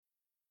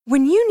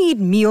When you need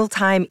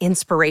mealtime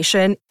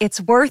inspiration,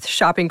 it's worth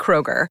shopping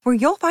Kroger, where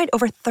you'll find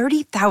over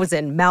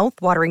 30,000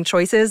 mouth-watering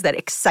choices that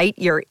excite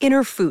your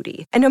inner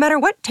foodie. And no matter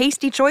what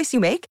tasty choice you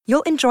make,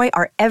 you'll enjoy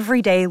our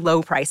everyday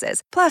low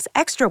prices, plus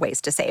extra ways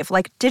to save,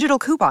 like digital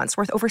coupons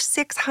worth over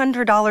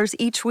 $600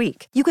 each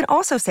week. You can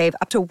also save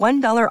up to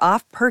 $1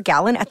 off per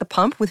gallon at the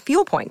pump with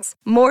fuel points.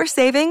 More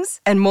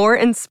savings and more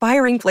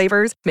inspiring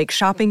flavors make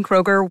shopping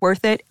Kroger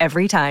worth it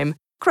every time.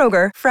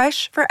 Kroger,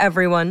 fresh for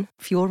everyone.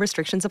 Fuel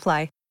restrictions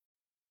apply.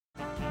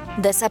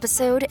 This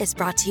episode is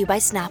brought to you by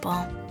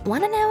Snapple.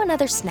 Want to know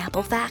another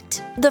Snapple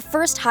fact? The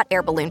first hot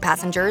air balloon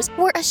passengers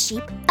were a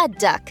sheep, a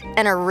duck,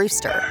 and a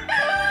rooster.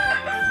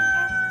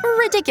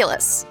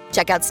 Ridiculous.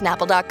 Check out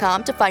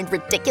Snapple.com to find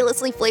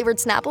ridiculously flavored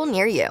Snapple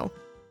near you.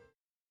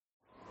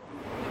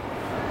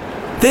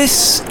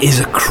 This is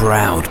a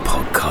Crowd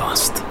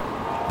podcast.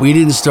 We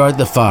didn't start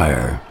the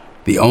fire.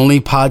 The only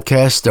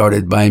podcast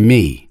started by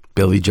me,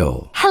 Billy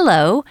Joel.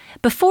 Hello.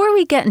 Before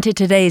we get into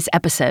today's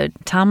episode,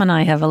 Tom and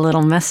I have a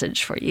little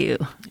message for you.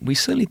 We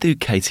certainly do,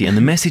 Katie, and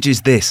the message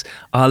is this.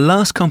 Our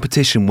last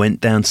competition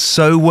went down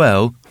so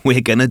well,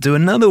 we're going to do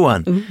another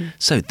one. Ooh.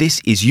 So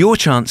this is your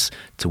chance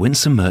to win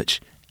some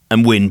merch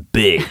and win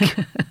big.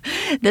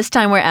 This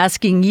time we're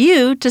asking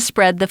you to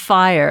spread the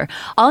fire.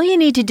 All you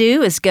need to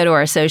do is go to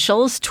our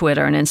socials,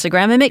 Twitter and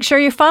Instagram, and make sure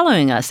you're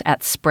following us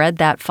at Spread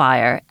That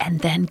Fire,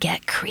 and then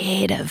get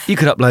creative. You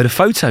could upload a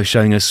photo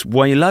showing us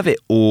why you love it,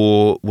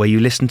 or where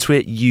you listen to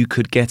it. You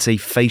could get a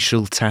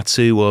facial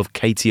tattoo of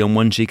Katie on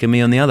one cheek and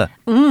me on the other.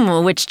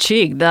 Which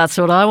cheek? That's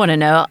what I want to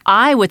know.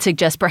 I would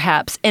suggest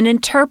perhaps an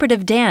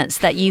interpretive dance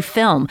that you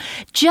film.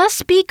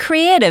 Just be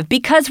creative,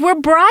 because we're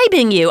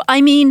bribing you.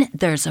 I mean,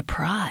 there's a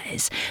prize.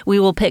 We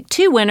will pick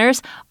 2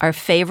 winners, our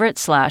favorite /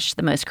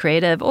 the most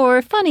creative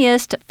or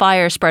funniest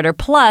fire spreader.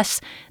 Plus,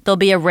 there'll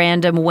be a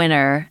random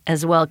winner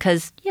as well,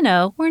 because, you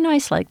know, we're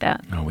nice like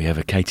that. Oh, we have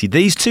a Katie.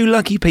 These 2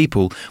 lucky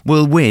people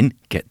will win,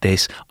 get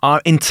this,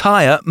 our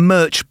entire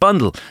merch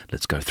bundle.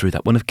 Let's go through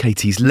that. One of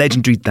Katie's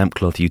legendary damp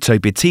cloth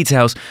Utopia tea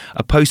towels,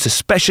 a poster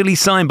specially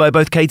signed by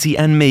both Katie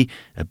and me,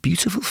 a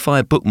beautiful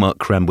fire bookmark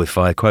crammed with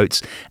fire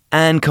quotes,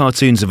 and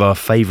cartoons of our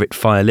favourite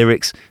fire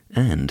lyrics,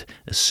 and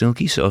a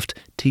silky soft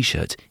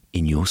t-shirt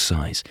in your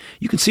size.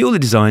 You can see all the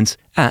designs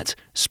at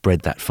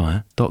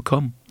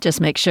spreadthatfire.com.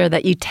 Just make sure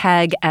that you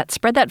tag at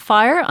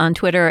SpreadThatFire on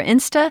Twitter or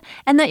Insta,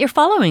 and that you're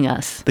following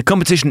us. The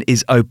competition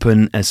is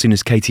open as soon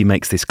as Katie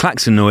makes this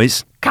klaxon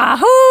noise.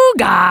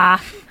 Kahooga!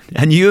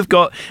 And you have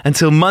got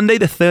until Monday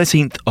the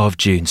 13th of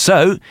June.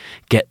 So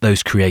get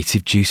those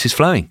creative juices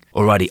flowing.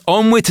 Alrighty,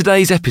 on with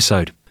today's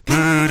episode.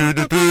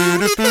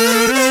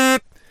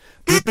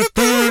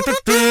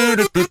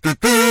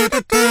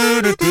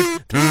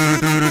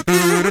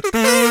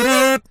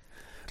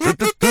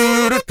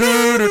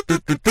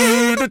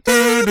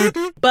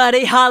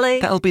 Buddy Holly.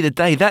 That'll be the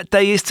day. That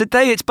day is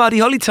today. It's Buddy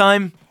Holly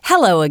time.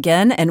 Hello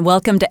again, and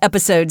welcome to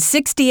episode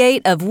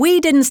 68 of We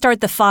Didn't Start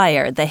the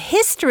Fire, the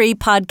history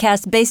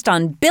podcast based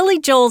on Billy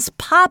Joel's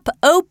pop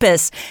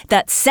opus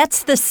that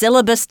sets the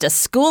syllabus to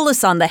school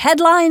us on the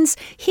headlines,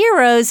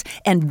 heroes,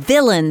 and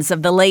villains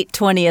of the late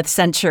 20th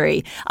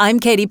century. I'm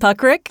Katie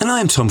Puckrick. And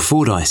I'm Tom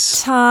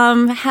Fordyce.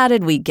 Tom, how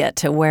did we get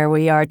to where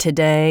we are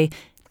today?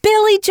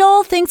 Billy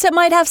Joel thinks it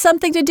might have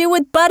something to do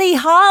with Buddy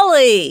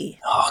Holly.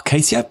 Oh,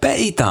 Katie, I bet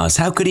he does.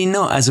 How could he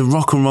not? As a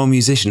rock and roll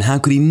musician, how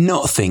could he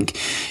not think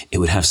it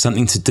would have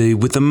something to do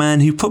with the man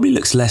who probably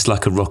looks less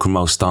like a rock and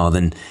roll star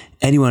than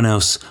anyone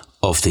else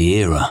of the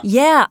era?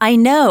 Yeah, I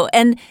know.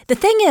 And the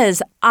thing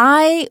is,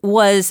 I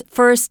was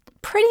first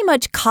pretty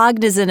much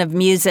cognizant of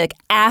music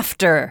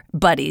after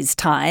Buddy's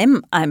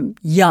time. I'm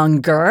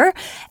younger.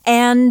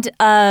 And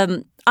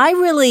I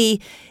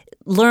really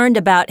learned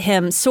about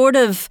him sort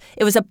of,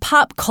 it was a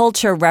pop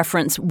culture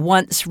reference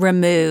once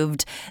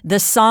removed. The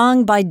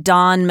song by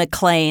Don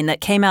McLean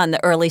that came out in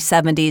the early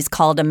 70s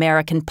called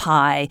American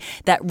Pie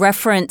that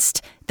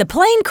referenced the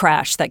plane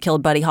crash that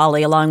killed Buddy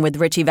Holly along with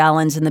Ritchie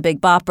Valens and the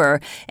Big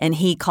Bopper, and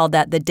he called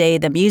that The Day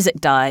the Music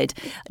Died.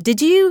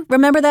 Did you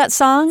remember that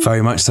song?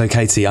 Very much so,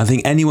 Katie. I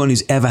think anyone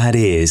who's ever had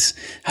ears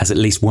has at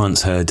least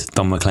once heard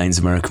Don McLean's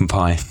American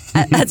Pie.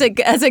 as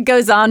it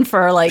goes on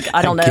for like,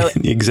 I don't know,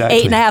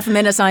 exactly. 8.5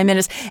 minutes, 9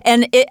 minutes.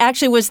 And it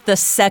actually was the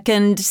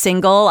second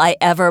single I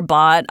ever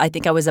bought. I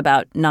think I was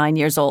about 9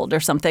 years old or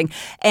something.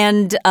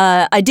 And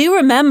I do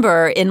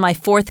remember in my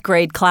 4th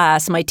grade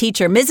class, my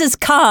teacher, Mrs.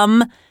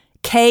 Kumm,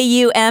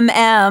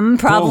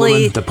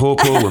 probably the poor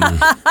woman.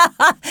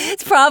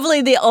 It's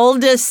probably the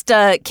oldest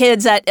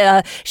kids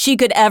that she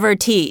could ever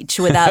teach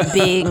without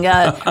being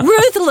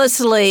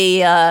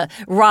ruthlessly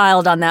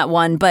riled on that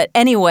one. But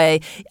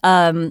anyway,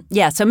 so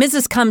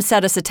Mrs. Kumm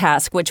set us a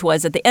task, which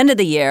was at the end of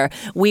the year,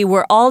 we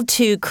were all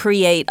to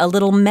create a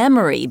little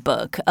memory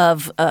book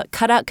of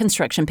cutout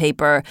construction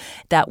paper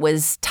that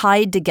was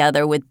tied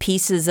together with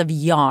pieces of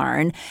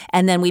yarn.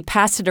 And then we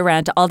passed it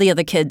around to all the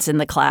other kids in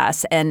the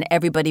class, and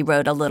everybody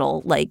wrote a little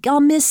farewell, like, I'll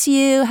miss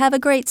you, have a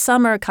great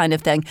summer kind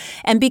of thing.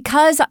 And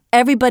because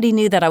everybody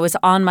knew that I was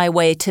on my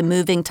way to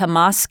moving to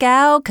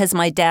Moscow, because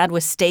my dad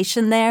was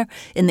stationed there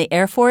in the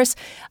Air Force,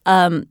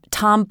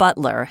 Tom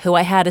Butler, who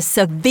I had a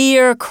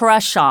severe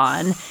crush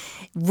on,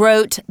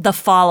 wrote the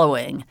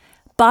following: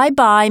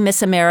 "Bye-bye,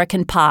 Miss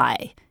American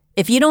Pie.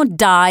 If you don't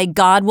die,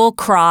 God will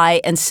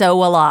cry, and so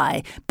will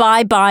I.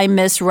 Bye-bye,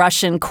 Miss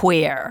Russian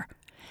Queer."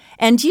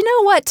 And you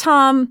know what,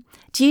 Tom?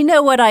 Do you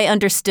know what I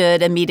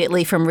understood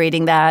immediately from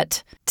reading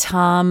that?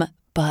 Tom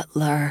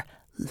Butler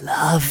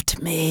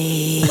loved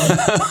me.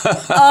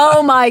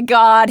 Oh my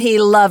God, he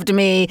loved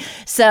me.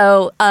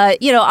 So,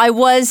 I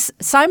was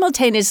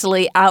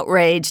simultaneously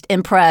outraged,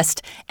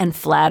 impressed, and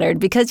flattered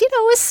because, it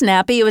was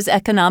snappy, it was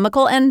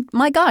economical, and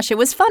my gosh, it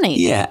was funny.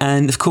 Yeah,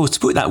 and of course, to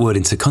put that word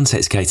into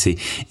context, Katie,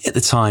 at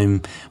the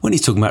time, when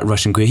he's talking about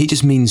Russian queer, he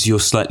just means you're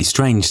slightly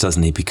strange,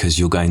 doesn't he? Because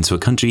you're going to a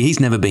country he's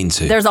never been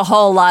to. There's a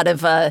whole lot of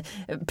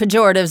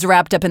pejoratives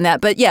wrapped up in that.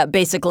 But yeah,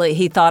 basically,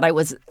 he thought I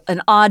was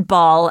an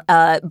oddball,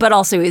 but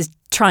also he was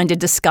trying to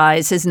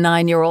disguise his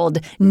 9-year-old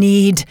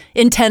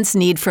intense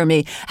need for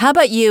me. How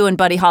about you and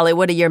Buddy Holly?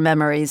 What are your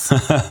memories?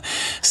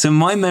 So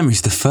my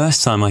memories, the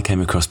first time I came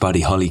across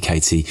Buddy Holly,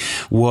 Katie,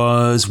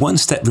 was one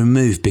step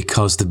removed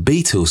because the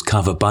Beatles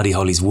cover Buddy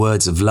Holly's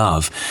Words of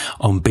Love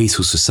on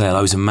Beatles for Sale.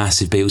 I was a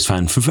massive Beatles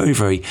fan from very,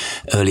 very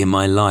early in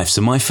my life.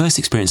 So my first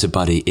experience of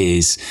Buddy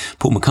is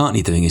Paul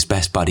McCartney doing his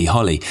best Buddy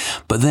Holly.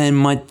 But then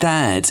my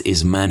dad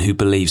is a man who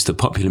believes that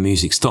popular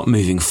music stopped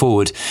moving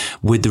forward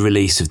with the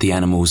release of the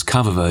Animals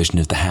cover version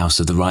of The House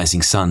of the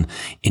Rising Sun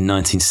in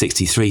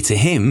 1963. To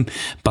him,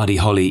 Buddy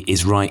Holly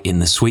is right in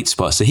the sweet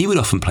spot. So he would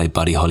often play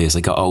Buddy Holly as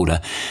I got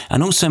older.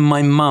 And also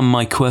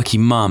my quirky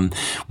mum,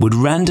 would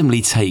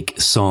randomly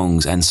take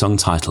songs and song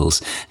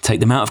titles,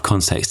 take them out of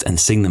context and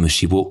sing them as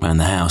she walked around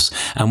the house.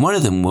 And one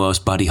of them was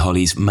Buddy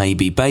Holly's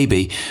Maybe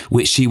Baby,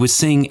 which she would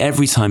sing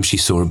every time she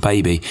saw a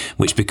baby,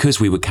 which because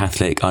we were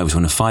Catholic, I was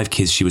one of 5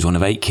 kids, she was one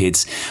of 8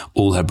 kids,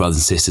 all her brothers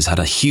and sisters had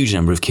a huge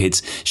number of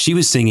kids. She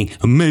was singing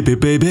Maybe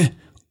Baby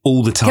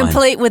all the time.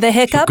 Complete with a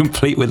hiccup?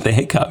 Complete with the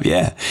hiccup,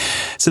 yeah.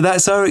 So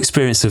that's our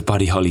experience of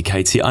Buddy Holly,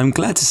 Katie. I'm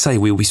glad to say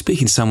we'll be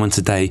speaking to someone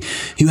today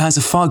who has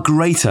a far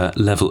greater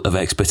level of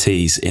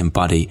expertise in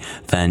Buddy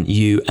than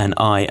you and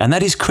I, and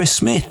that is Chris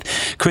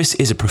Smith. Chris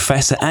is a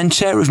professor and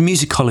chair of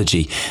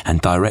musicology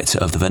and director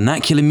of the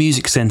Vernacular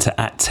Music Center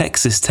at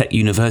Texas Tech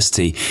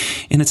University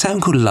in a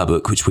town called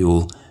Lubbock, which we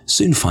will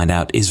soon find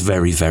out is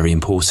very, very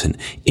important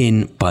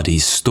in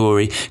Buddy's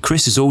story.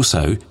 Chris is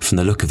also, from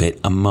the look of it,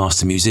 a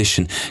master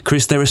musician.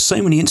 Chris, there are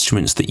so many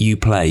instruments that you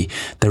play.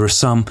 There are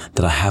some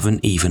that I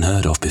haven't even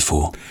heard of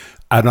before.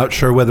 I'm not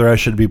sure whether I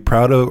should be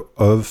proud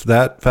of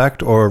that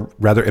fact or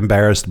rather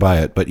embarrassed by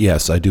it. But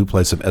yes, I do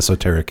play some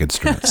esoteric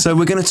instruments. So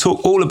we're going to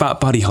talk all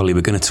about Buddy Holly.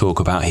 We're going to talk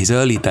about his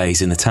early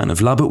days in the town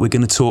of Lubbock. We're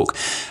going to talk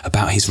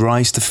about his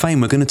rise to fame.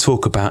 We're going to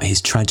talk about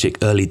his tragic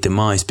early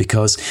demise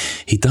because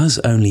he does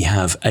only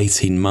have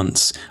 18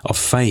 months of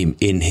fame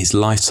in his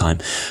lifetime.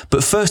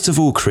 But first of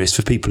all, Chris,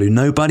 for people who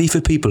know Buddy,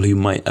 for people who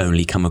might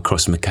only come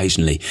across him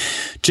occasionally,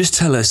 just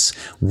tell us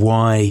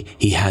why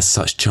he has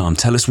such charm.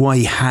 Tell us why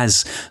he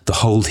has the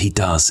hold he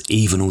does,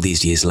 even all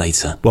these years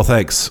later. Well,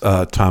 thanks,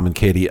 Tom and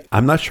Katie.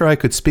 I'm not sure I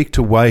could speak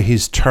to why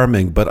he's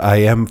charming, but I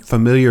am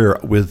familiar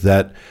with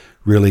that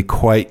really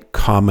quite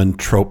common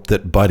trope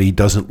that Buddy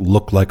doesn't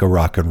look like a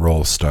rock and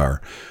roll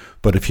star.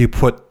 But if you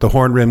put the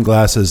horn-rimmed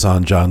glasses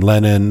on John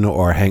Lennon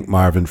or Hank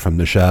Marvin from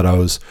The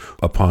Shadows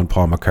upon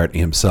Paul McCartney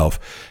himself,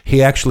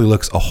 he actually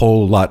looks a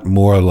whole lot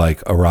more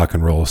like a rock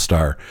and roll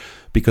star.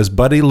 Because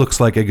Buddy looks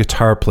like a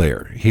guitar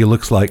player. He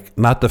looks like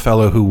not the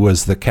fellow who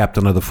was the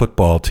captain of the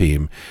football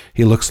team.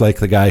 He looks like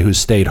the guy who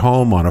stayed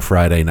home on a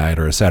Friday night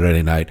or a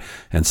Saturday night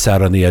and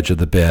sat on the edge of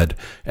the bed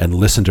and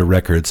listened to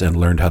records and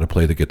learned how to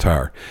play the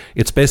guitar.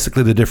 It's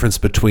basically the difference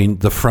between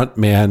the front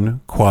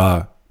man,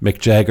 qua Mick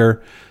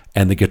Jagger,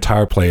 and the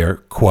guitar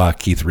player, qua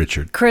Keith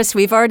Richards. Chris,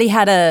 we've already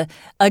had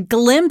a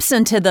glimpse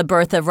into the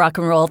birth of rock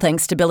and roll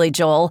thanks to Billy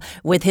Joel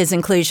with his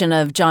inclusion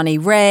of Johnny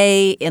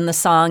Ray in the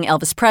song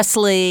Elvis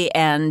Presley,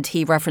 and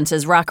he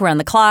references Rock Around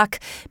the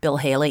Clock, Bill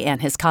Haley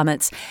and his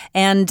comments.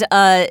 And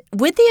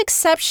with the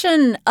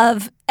exception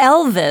of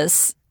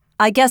Elvis,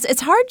 I guess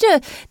it's hard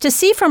to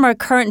see from our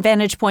current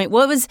vantage point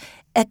what was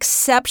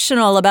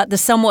exceptional about the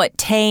somewhat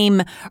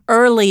tame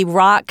early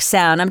rock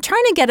sound. I'm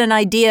trying to get an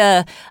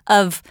idea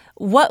of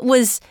what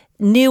was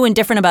new and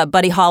different about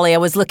Buddy Holly. I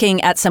was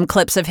looking at some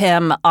clips of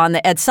him on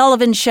the Ed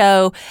Sullivan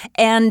Show,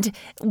 and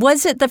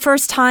was it the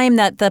first time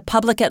that the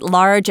public at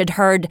large had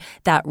heard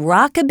that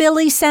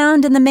rockabilly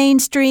sound in the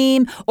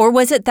mainstream, or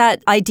was it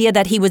that idea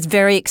that he was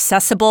very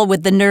accessible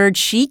with the nerd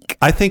chic?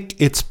 I think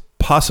it's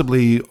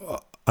possibly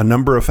a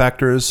number of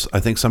factors. I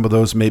think some of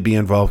those may be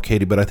involved,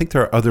 Katie, but I think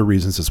there are other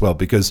reasons as well,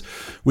 because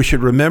we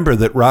should remember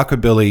that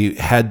rockabilly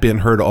had been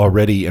heard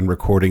already in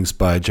recordings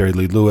by Jerry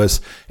Lee Lewis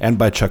and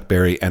by Chuck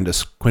Berry and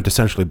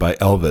quintessentially by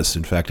Elvis.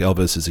 In fact,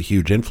 Elvis is a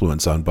huge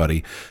influence on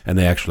Buddy, and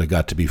they actually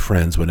got to be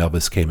friends when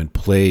Elvis came and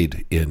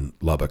played in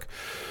Lubbock.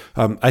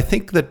 I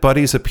think that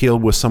Buddy's appeal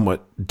was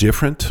somewhat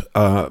different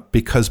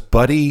because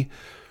Buddy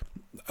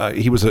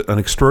he was an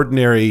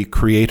extraordinary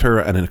creator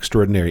and an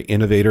extraordinary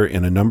innovator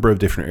in a number of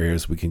different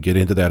areas. We can get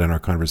into that in our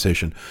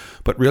conversation.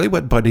 But really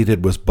what Buddy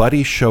did was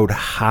Buddy showed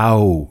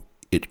how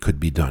it could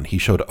be done. He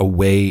showed a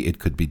way it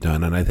could be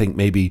done. And I think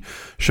maybe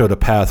showed a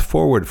path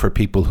forward for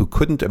people who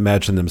couldn't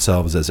imagine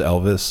themselves as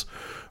Elvis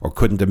or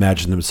couldn't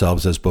imagine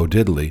themselves as Bo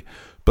Diddley,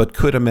 but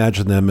could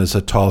imagine them as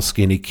a tall,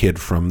 skinny kid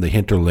from the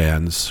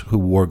hinterlands who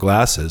wore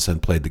glasses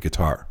and played the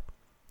guitar.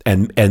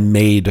 And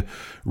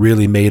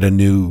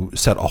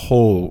set a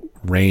whole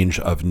range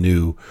of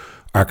new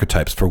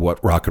archetypes for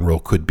what rock and roll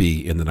could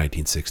be in the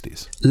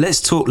 1960s.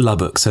 Let's talk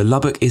Lubbock. So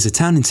Lubbock is a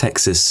town in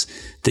Texas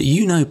that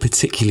you know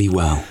particularly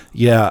well.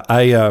 Yeah,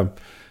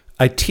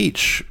 I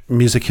teach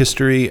music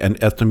history and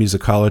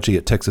ethnomusicology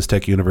at Texas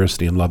Tech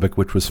University in Lubbock,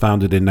 which was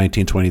founded in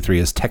 1923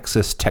 as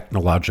Texas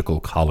Technological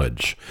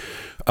College.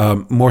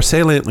 More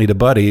saliently to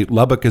Buddy,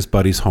 Lubbock is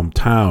Buddy's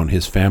hometown.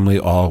 His family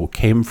all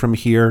came from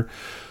here.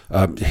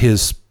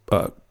 His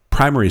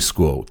primary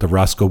school, the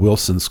Roscoe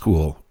Wilson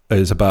School,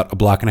 is about a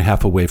block and a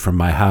half away from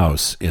my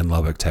house in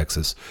Lubbock,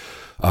 Texas.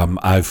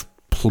 I've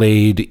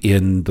played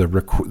in the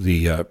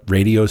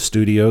radio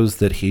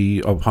studios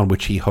upon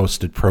which he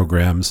hosted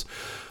programs.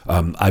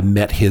 I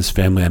met his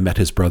family. I met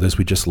his brothers.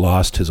 We just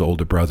lost his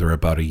older brother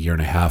about a year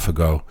and a half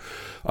ago.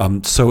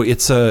 So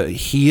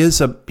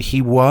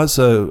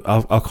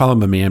I'll call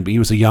him a man, but he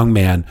was a young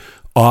man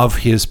of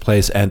his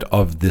place and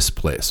of this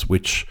place,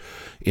 which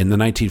in the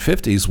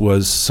 1950s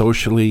was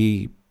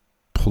socially,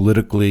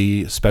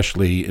 politically,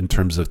 especially in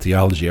terms of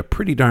theology, a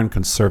pretty darn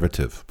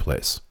conservative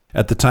place.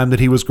 At the time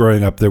that he was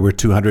growing up, there were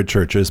 200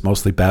 churches,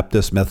 mostly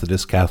Baptist,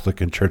 Methodist, Catholic,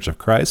 and Church of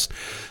Christ,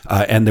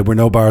 and there were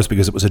no bars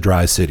because it was a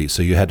dry city.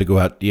 So you had to go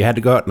out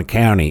in the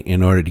county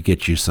in order to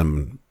get you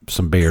some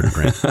beer to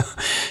drink.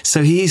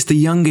 So he is the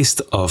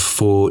youngest of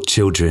 4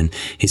 children.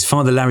 His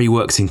father, Larry,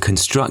 works in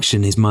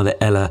construction. His mother,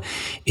 Ella,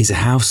 is a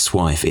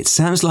housewife. It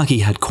sounds like he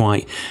had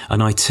quite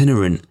an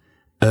itinerant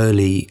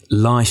early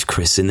life,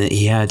 Chris, in that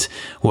he had,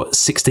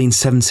 16,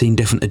 17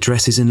 different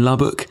addresses in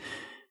Lubbock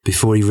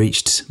before he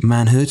reached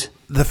manhood?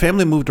 The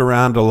family moved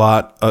around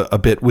a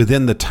bit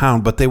within the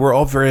town, but they were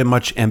all very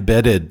much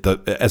embedded.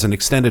 As an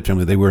extended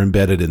family, they were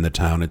embedded in the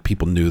town, and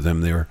people knew them.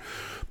 They were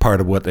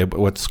part of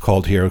what's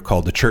called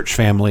the church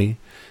family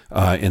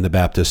in the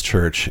Baptist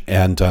church.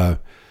 And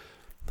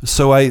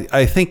so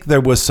I think there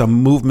was some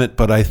movement,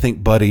 but I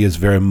think Buddy is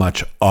very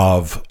much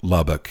of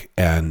Lubbock,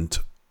 and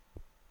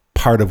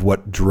part of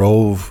what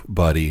drove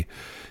Buddy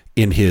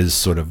in his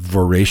sort of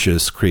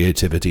voracious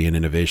creativity and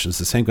innovations,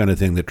 the same kind of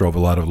thing that drove a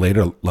lot of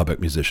later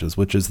Lubbock musicians,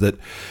 which is that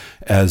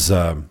as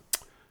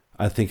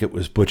I think it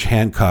was Butch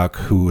Hancock,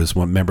 who was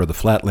one member of the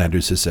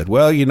Flatlanders, who said,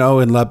 well,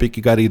 in Lubbock,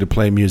 you got to either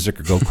play music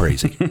or go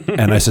crazy.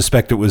 And I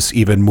suspect it was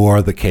even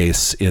more the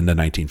case in the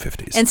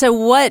 1950s. And so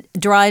what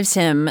drives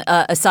him,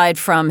 aside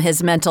from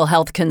his mental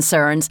health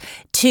concerns,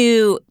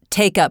 to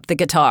take up the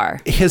guitar?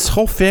 His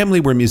whole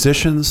family were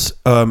musicians,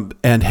 and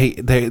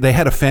they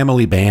had a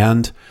family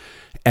band.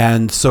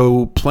 And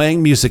so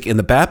playing music in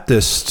the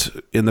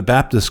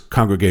Baptist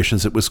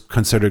congregations, it was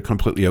considered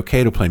completely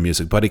okay to play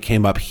music. But he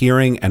came up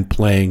hearing and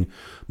playing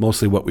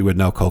mostly what we would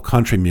now call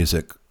country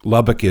music.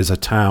 Lubbock is a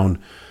town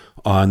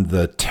on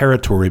the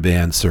territory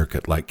band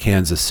circuit, like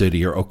Kansas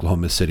City or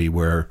Oklahoma City,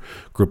 where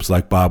groups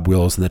like Bob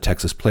Wills and the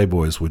Texas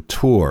Playboys would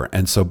tour.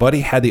 And so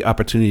Buddy had the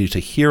opportunity to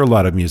hear a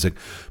lot of music,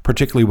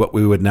 particularly what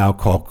we would now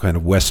call kind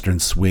of Western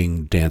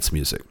swing dance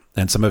music.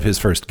 And some of his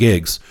first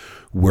gigs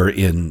were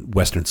in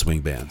Western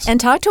swing bands. And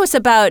talk to us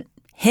about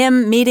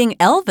him meeting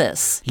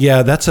Elvis.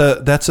 Yeah, that's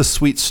a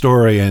sweet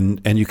story, and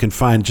you can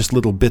find just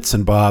little bits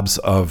and bobs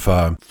of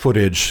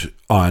footage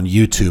on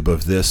YouTube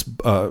of this.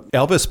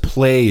 Elvis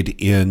played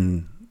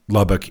in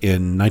Lubbock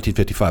in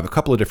 1955 a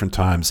couple of different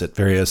times at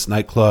various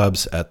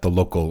nightclubs, at the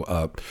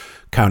local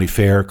county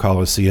fair,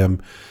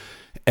 Coliseum.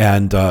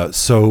 And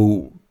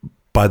so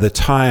by the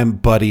time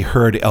Buddy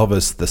heard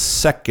Elvis the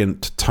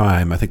second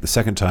time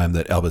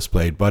that Elvis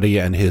played, Buddy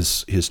and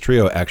his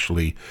trio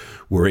actually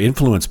were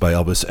influenced by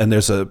Elvis. And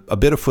there's a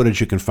bit of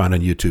footage you can find on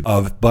YouTube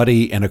of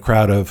Buddy and a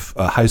crowd of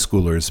high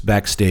schoolers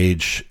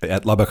backstage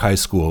at Lubbock High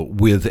School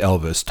with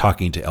Elvis,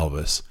 talking to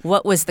Elvis.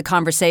 What was the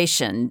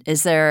conversation?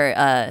 Is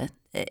there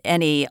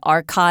any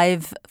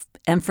archive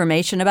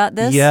information about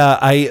this?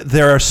 Yeah,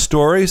 there are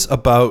stories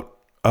about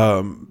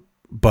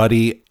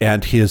Buddy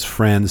and his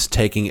friends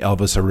taking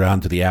Elvis around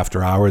to the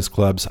after-hours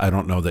clubs. I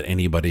don't know that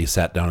anybody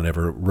sat down and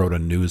ever wrote a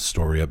news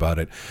story about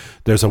it.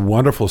 There's a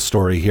wonderful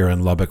story here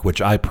in Lubbock,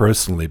 which I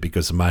personally,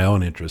 because of my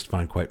own interest,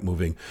 find quite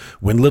moving.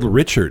 When Little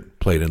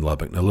Richard played in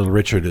Lubbock. Now, Little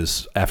Richard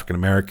is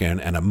African-American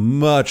and a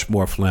much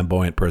more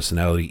flamboyant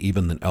personality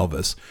even than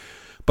Elvis.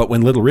 But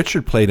when Little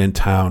Richard played in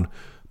town,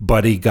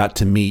 Buddy got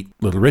to meet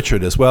Little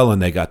Richard as well, and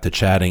they got to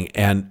chatting,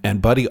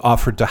 and Buddy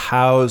offered to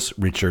house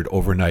Richard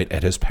overnight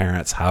at his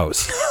parents'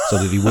 house so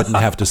that he wouldn't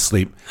have to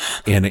sleep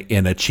in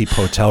a cheap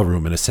hotel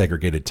room in a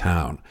segregated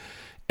town.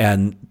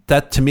 And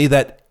that, to me,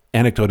 that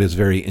anecdote is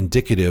very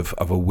indicative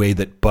of a way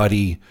that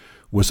Buddy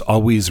was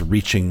always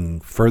reaching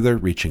further,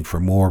 reaching for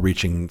more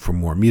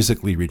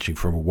musically, reaching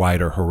for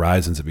wider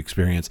horizons of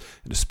experience,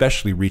 and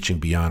especially reaching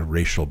beyond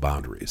racial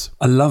boundaries.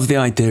 I love the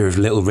idea of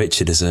Little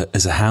Richard as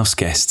a house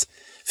guest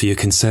for your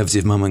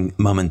conservative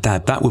mum and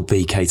dad. That would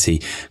be,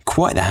 Katie,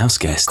 quite the house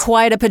guest.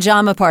 Quite a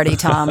pajama party,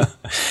 Tom.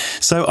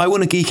 So I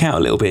want to geek out a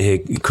little bit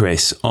here,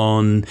 Chris,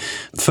 on,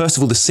 first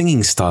of all, the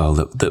singing style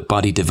that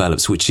Buddy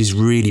develops, which is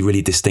really,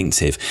 really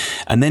distinctive.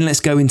 And then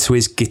let's go into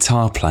his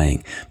guitar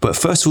playing. But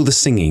first of all, the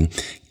singing.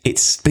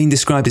 It's been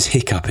described as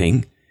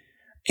hiccuping.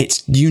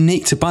 It's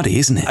unique to Buddy,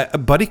 isn't it? I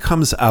think Buddy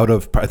comes out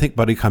of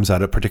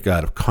particularly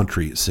out of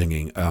country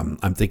singing.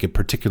 I'm thinking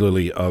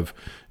particularly of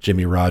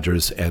Jimmie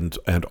Rodgers and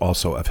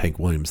also of Hank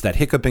Williams. That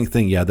hiccuping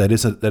thing, yeah, that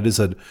is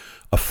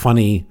a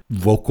funny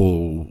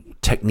vocal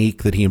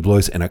technique that he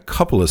employs in a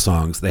couple of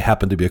songs. They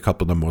happen to be a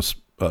couple of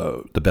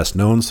the best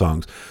known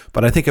songs,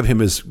 but I think of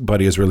him as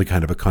Buddy as really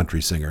kind of a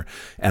country singer.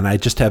 And I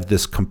just have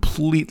this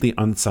completely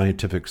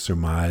unscientific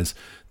surmise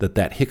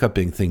that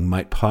hiccuping thing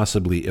might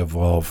possibly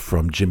evolve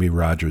from Jimmie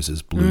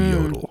Rodgers' blue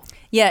yodel.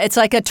 Yeah, it's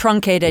like a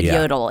truncated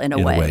yodel in a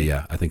way. In a way,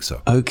 yeah, I think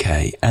so.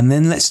 Okay, and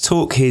then let's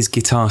talk his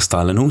guitar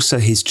style and also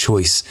his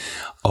choice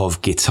of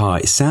guitar.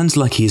 It sounds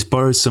like he has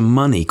borrowed some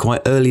money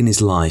quite early in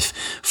his life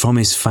from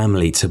his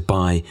family to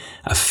buy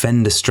a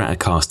Fender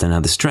Stratocaster. Now,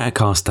 the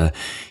Stratocaster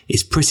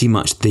is pretty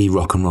much the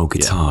rock and roll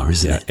guitar,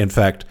 isn't it? In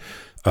fact,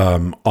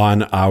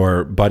 on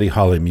our Buddy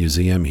Holly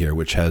Museum here,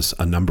 which has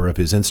a number of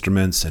his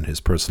instruments and his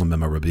personal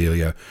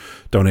memorabilia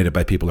donated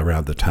by people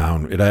around the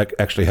town, it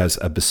actually has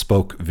a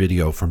bespoke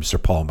video from Sir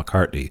Paul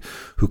McCartney,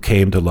 who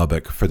came to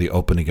Lubbock for the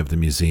opening of the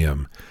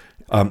museum.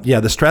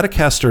 The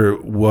Stratocaster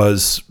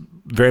was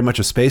very much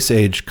a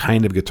space-age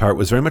kind of guitar. It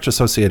was very much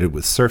associated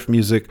with surf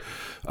music.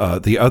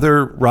 The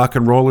other rock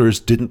and rollers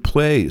didn't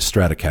play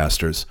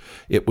Stratocasters.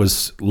 It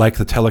was like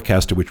the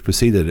Telecaster, which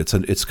preceded it.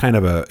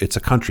 It's a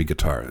country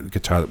guitar, a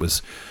guitar that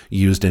was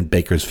used in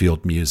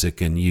Bakersfield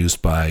music and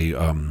used by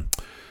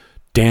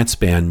dance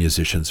band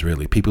musicians,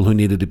 really, people who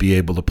needed to be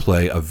able to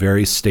play a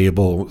very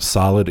stable,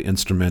 solid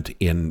instrument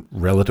in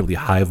relatively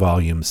high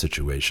volume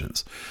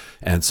situations.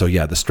 And so,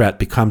 the Strat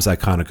becomes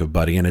iconic of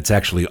Buddy, and it's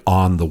actually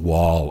on the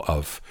wall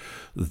of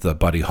the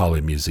Buddy Holly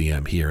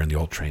Museum here in the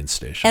old train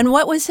station. And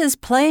what was his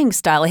playing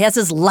style? He has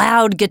this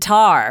loud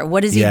guitar.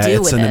 What does he do with it? Yeah,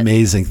 it's an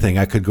amazing thing.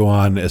 I could go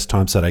on, as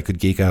Tom said, I could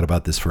geek out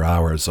about this for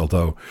hours,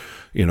 although,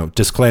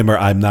 disclaimer,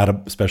 I'm not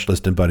a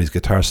specialist in Buddy's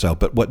guitar style.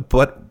 But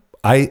what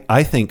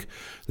I think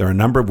there are a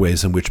number of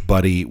ways in which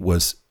Buddy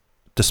was,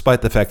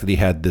 despite the fact that he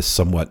had this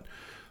somewhat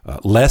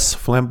less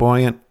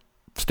flamboyant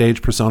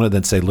stage persona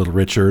than, say, Little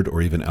Richard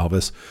or even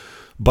Elvis,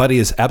 Buddy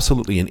is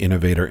absolutely an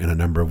innovator in a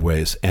number of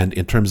ways. And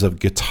in terms of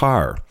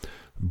guitar,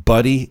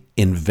 Buddy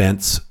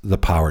invents the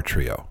power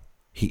trio.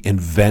 He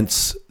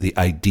invents the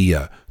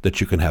idea that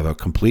you can have a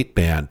complete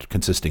band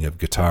consisting of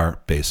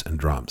guitar, bass, and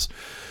drums.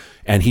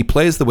 And he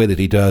plays the way that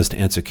he does, to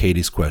answer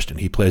Katie's question.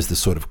 He plays this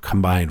sort of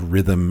combined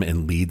rhythm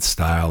and lead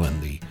style,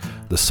 and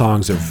the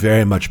songs are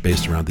very much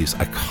based around these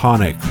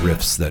iconic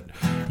riffs that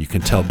you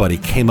can tell Buddy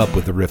came up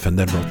with the riff and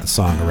then wrote the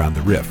song around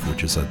the riff,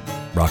 which is a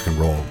rock and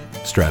roll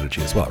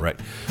strategy as well, right?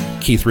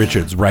 Keith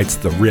Richards writes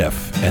the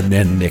riff and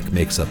then Mick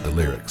makes up the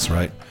lyrics,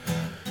 right?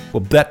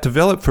 Well, that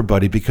developed for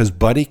Buddy because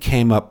Buddy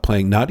came up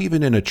playing not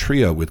even in a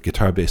trio with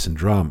guitar, bass, and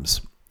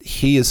drums.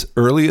 His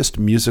earliest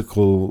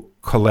musical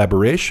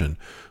collaboration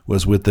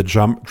was with the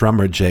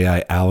drummer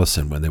J.I.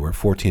 Allison when they were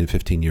 14,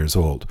 15 years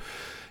old.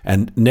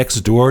 And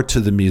next door to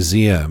the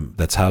museum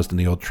that's housed in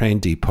the old train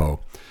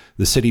depot,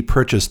 the city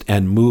purchased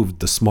and moved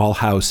the small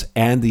house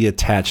and the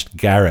attached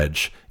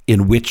garage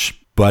in which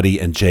Buddy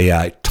and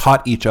J.I.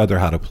 taught each other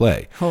how to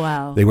play.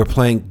 Wow. They were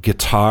playing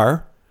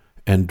guitar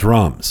and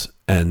drums,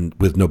 and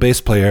with no bass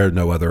player,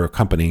 no other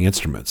accompanying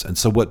instruments. And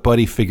so what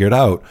Buddy figured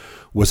out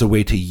was a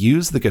way to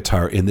use the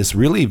guitar in this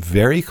really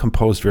very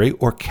composed, very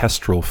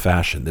orchestral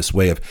fashion, this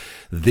way of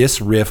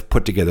this riff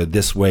put together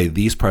this way,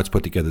 these parts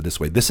put together this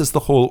way. This is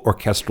the whole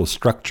orchestral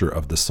structure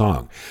of the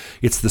song.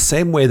 It's the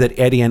same way that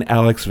Eddie and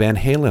Alex Van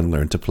Halen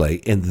learned to play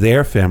in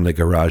their family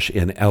garage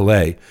in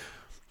L.A.,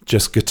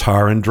 just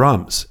guitar and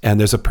drums. And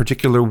there's a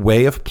particular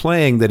way of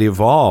playing that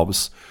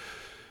evolves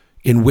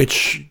in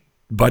which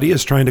Buddy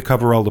is trying to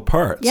cover all the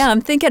parts. Yeah, I'm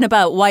thinking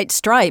about White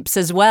Stripes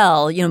as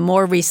well,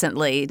 more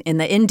recently in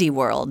the indie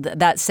world,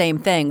 that same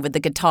thing with the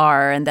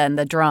guitar and then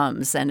the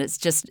drums. And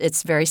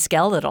it's very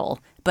skeletal,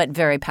 but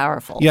very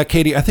powerful. Yeah,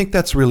 Katie, I think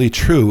that's really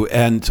true.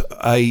 And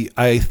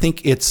I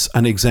think it's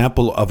an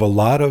example of a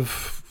lot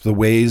of the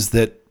ways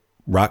that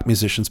rock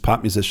musicians,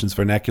 pop musicians,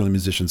 vernacular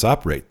musicians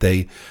operate.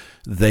 They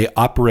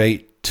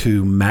operate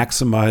to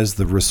maximize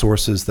the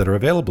resources that are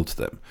available to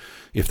them.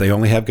 If they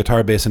only have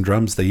guitar, bass, and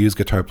drums, they use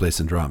guitar, bass,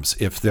 and drums.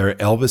 If they're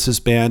Elvis's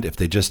band, if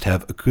they just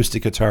have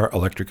acoustic guitar,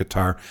 electric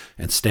guitar,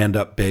 and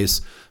stand-up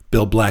bass,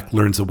 Bill Black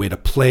learns a way to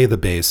play the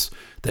bass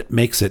that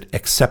makes it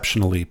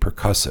exceptionally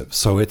percussive.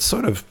 So it's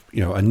sort of,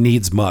 a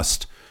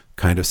needs-must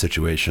kind of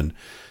situation.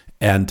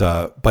 And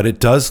but it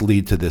does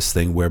lead to this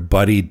thing where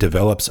Buddy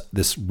develops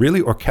this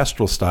really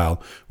orchestral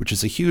style, which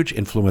is a huge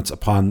influence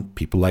upon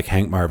people like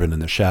Hank Marvin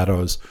and the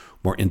Shadows,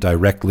 more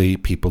indirectly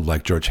people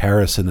like George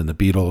Harrison and the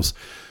Beatles,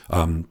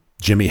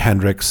 Jimi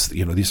Hendrix.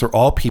 These are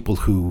all people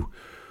who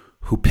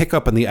pick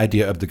up on the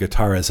idea of the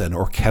guitar as an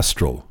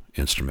orchestral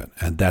instrument,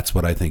 and that's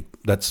what I think.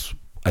 That's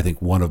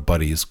one of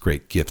Buddy's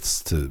great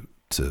gifts to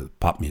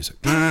pop music.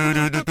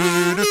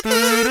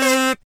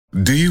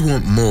 Do you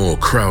want more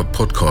Crowd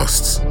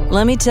podcasts?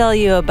 Let me tell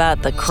you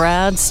about the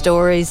Crowd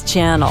Stories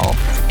channel.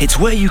 It's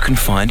where you can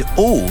find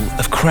all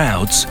of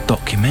Crowd's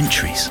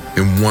documentaries.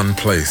 In one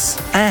place.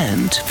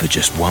 And for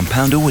just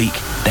 £1 a week,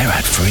 they're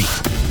ad-free.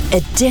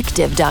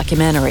 Addictive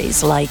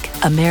documentaries like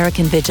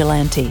American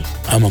Vigilante.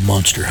 I'm a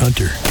monster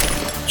hunter.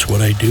 It's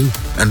what I do.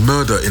 And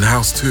Murder in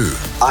House 2.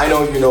 I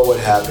know you know what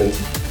happened.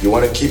 You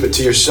want to keep it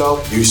to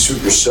yourself, you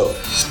shoot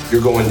yourself.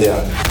 You're going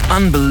down.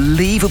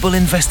 Unbelievable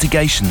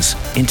investigations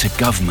into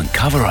government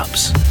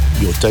cover-ups.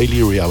 Your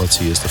daily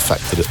reality is the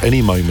fact that at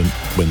any moment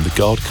when the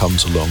guard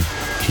comes along,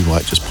 he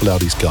might just pull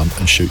out his gun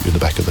and shoot you in the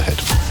back of the head.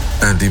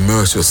 And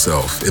immerse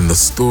yourself in the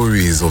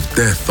stories of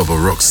death of a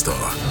rock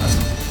star.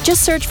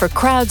 Just search for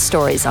Crowd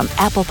Stories on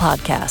Apple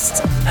Podcasts.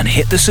 And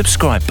hit the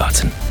subscribe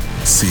button.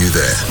 See you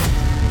there.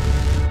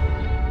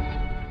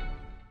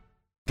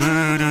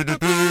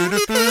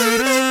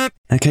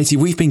 Now, Katie,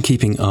 we've been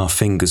keeping our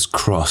fingers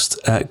crossed.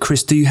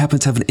 Chris, do you happen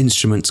to have an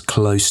instrument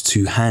close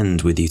to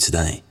hand with you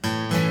today?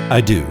 I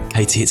do.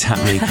 Katie, it's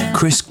happening.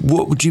 Chris,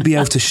 what would you be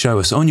able to show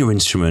us on your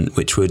instrument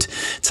which would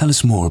tell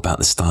us more about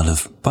the style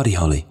of Buddy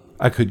Holly?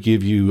 I could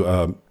give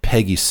you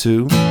Peggy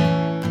Sue.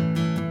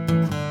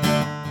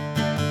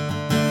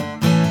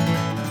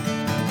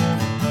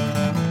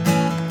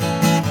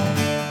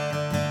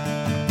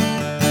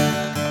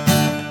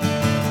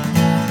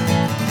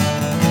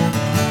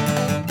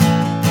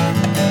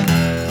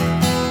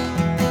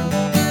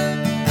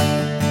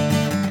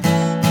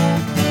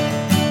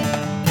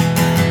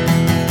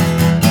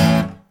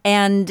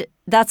 And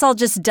that's all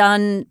just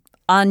done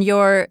on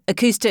your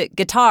acoustic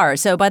guitar.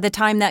 So by the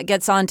time that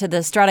gets onto the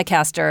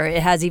Stratocaster,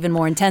 it has even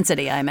more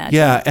intensity, I imagine.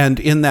 Yeah, and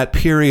in that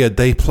period,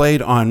 they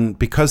played on,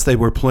 because they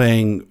were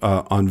playing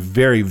on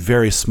very,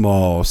 very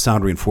small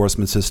sound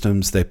reinforcement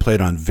systems, they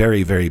played on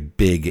very, very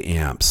big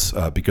amps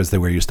because they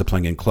were used to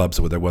playing in clubs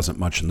where there wasn't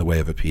much in the way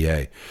of a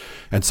PA.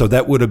 And so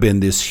that would have been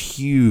this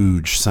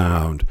huge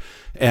sound.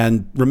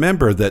 And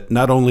remember that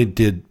not only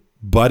did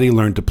Buddy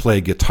learned to play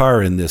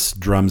guitar in this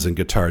drums and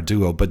guitar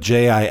duo, but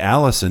J.I.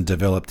 Allison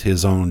developed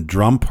his own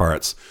drum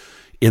parts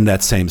in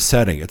that same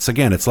setting. It's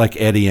like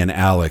Eddie and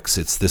Alex.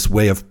 It's this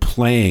way of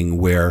playing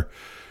where,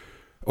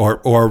 or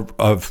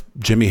of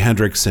Jimi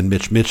Hendrix and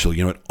Mitch Mitchell.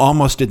 It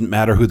almost didn't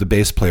matter who the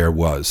bass player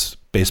was.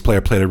 Bass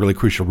player played a really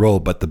crucial role,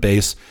 but the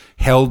bass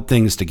held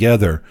things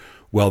together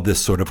while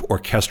this sort of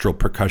orchestral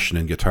percussion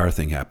and guitar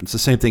thing happens. The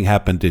same thing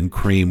happened in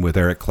Cream with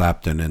Eric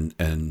Clapton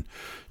and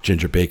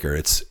Ginger Baker.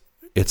 It's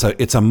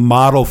a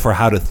model for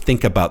how to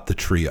think about the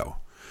trio.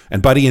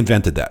 And Buddy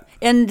invented that.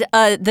 And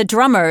the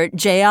drummer,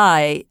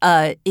 J.I.,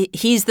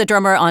 he's the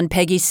drummer on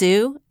Peggy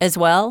Sue as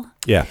well?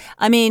 Yeah.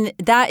 I mean,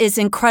 that is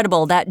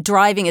incredible. That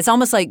driving, it's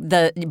almost like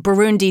the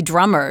Burundi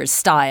drummer's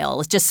style.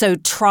 It's just so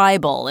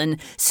tribal and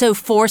so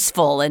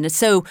forceful and it's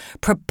so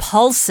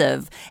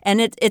propulsive.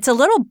 And it's a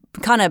little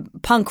kind of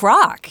punk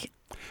rock.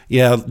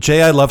 Yeah,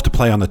 J.I. loved to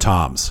play on the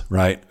toms,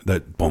 right?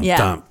 That boom,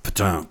 dum,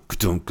 dum,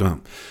 dum,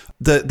 dum.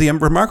 The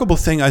remarkable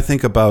thing I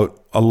think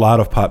about a lot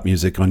of pop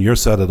music on your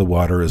side of the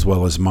water as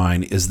well as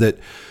mine is that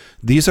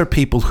these are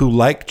people who,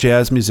 like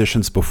jazz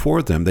musicians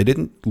before them, they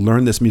didn't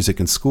learn this music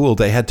in school.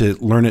 They had to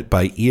learn it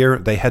by ear.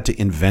 They had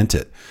to invent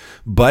it.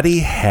 Buddy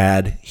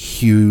had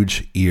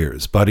huge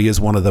ears. Buddy is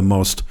one of the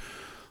most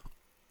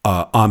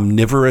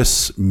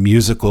omnivorous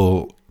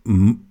musical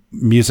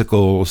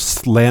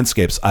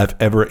landscapes I've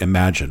ever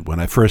imagined. When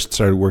I first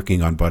started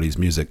working on Buddy's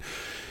music,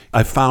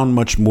 I found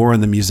much more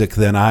in the music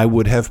than I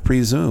would have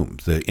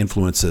presumed. The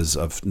influences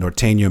of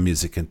Norteño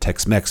music and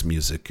Tex-Mex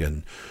music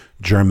and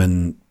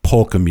German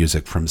polka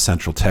music from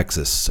Central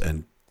Texas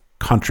and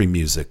country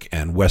music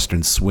and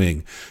Western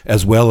swing,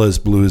 as well as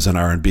blues and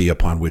R&B,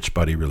 upon which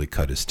Buddy really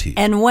cut his teeth.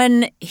 And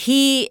when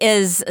he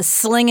is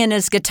slinging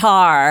his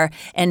guitar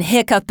and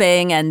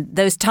hiccuping and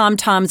those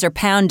tom-toms are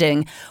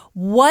pounding,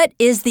 what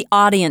is the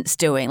audience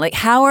doing? Like,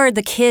 how are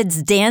the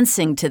kids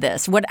dancing to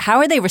this? How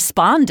are they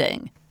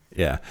responding?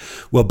 Yeah.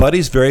 Well,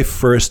 Buddy's very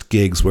first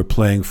gigs were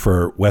playing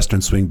for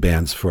Western swing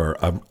bands for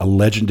a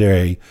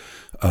legendary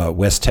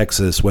West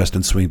Texas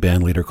Western swing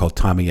band leader called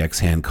Tommy X.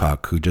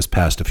 Hancock, who just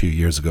passed a few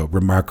years ago,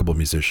 remarkable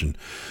musician.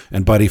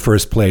 And Buddy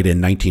first played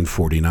in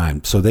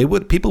 1949. So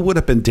people would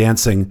have been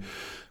dancing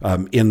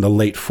in the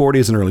late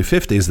 40s and early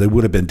 50s. They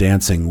would have been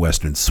dancing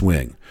Western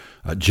swing,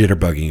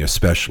 jitterbugging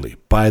especially.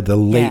 By the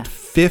late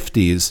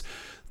 50s,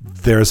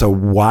 there's a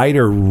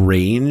wider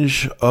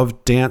range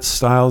of dance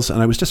styles.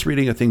 And I was just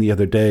reading a thing the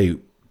other day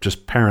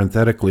just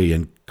parenthetically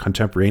and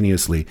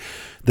contemporaneously,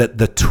 that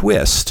the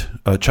twist,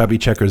 Chubby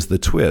Checker's The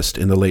Twist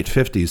in the late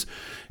 50s,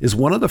 is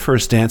one of the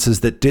first dances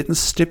that didn't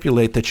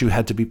stipulate that you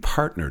had to be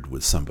partnered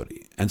with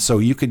somebody. And so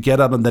you could get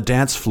out on the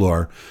dance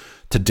floor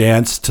to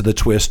dance to the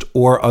twist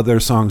or other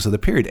songs of the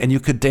period. And you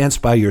could dance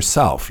by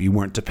yourself. You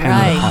weren't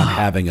dependent upon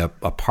having a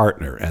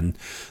partner. And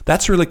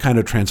that's really kind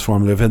of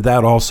transformative. And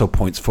that also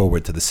points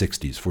forward to the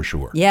 60s for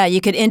sure. Yeah, you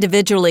could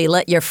individually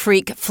let your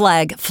freak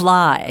flag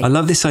fly. I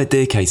love this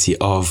idea, Katie,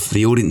 of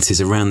the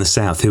audiences around the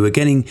South who are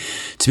getting,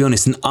 to be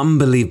honest, an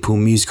unbelievable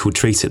musical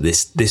treat at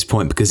this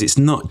point, because it's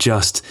not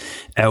just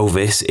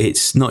Elvis,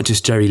 it's not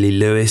just Jerry Lee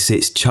Lewis,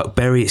 it's Chuck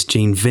Berry, it's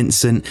Gene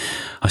Vincent.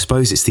 I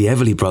suppose it's the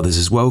Everly Brothers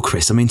as well,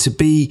 Chris. I mean, to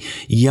be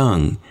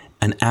young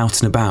and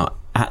out and about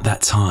at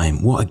that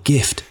time, what a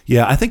gift.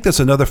 Yeah, I think that's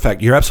another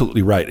fact. You're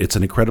absolutely right. It's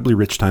an incredibly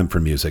rich time for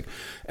music.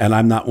 And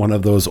I'm not one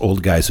of those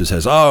old guys who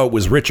says, oh, it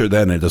was richer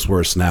then, it is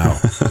worse now.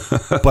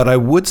 But I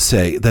would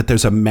say that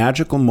there's a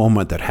magical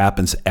moment that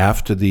happens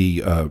after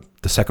the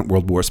Second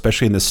World War,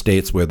 especially in the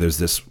States, where there's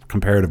this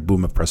comparative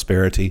boom of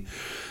prosperity.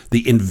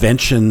 The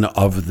invention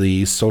of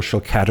the social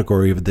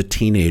category of the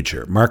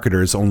teenager.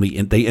 Marketers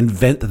they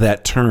invent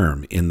that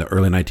term in the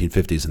early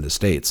 1950s in the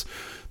States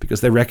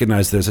because they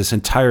recognize there's this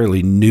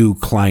entirely new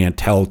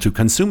clientele to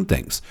consume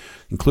things,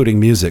 including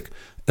music,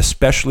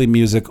 especially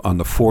music on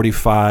the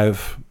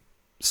 45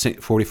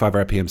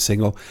 RPM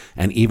single,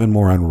 and even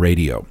more on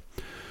radio.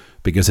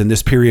 Because in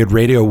this period,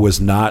 radio was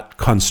not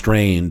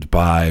constrained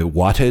by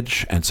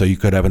wattage, and so you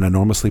could have an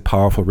enormously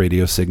powerful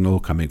radio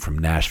signal coming from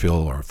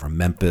Nashville or from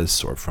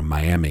Memphis or from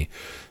Miami,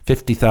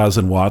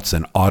 50,000 watts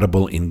and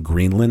audible in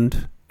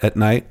Greenland at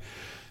night.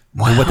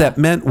 Wow. And what that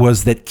meant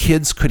was that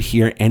kids could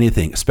hear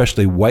anything,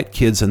 especially white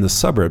kids in the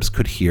suburbs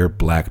could hear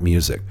black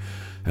music.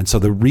 And so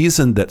the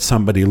reason that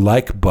somebody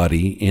like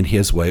Buddy in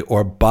his way,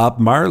 or Bob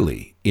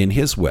Marley in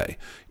his way,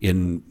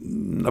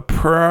 in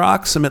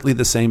approximately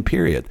the same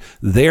period,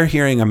 they're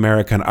hearing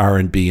American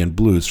R&B and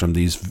blues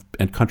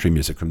and country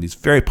music from these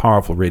very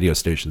powerful radio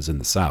stations in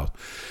the South.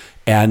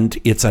 And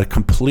it's a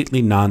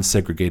completely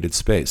non-segregated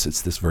space.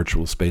 It's this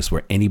virtual space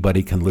where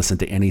anybody can listen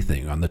to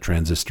anything on the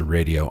transistor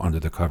radio under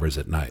the covers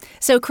at night.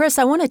 So, Chris,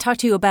 I want to talk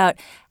to you about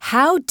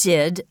how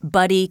did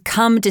Buddy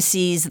come to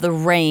seize the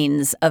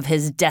reins of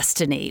his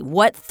destiny?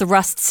 What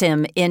thrusts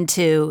him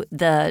into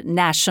the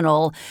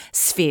national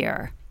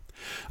sphere?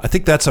 I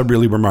think that's a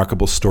really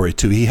remarkable story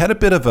too. He had a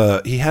bit of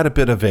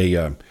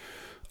a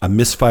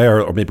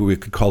misfire, or maybe we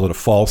could call it a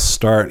false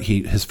start.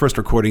 His first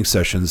recording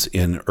sessions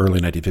in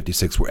early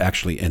 1956 were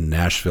actually in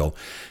Nashville.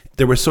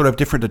 There were sort of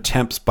different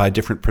attempts by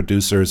different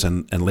producers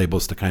and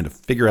labels to kind of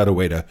figure out a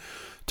way to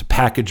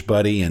package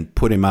Buddy and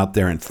put him out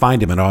there and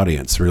find him an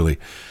audience, really.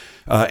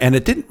 And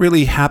it didn't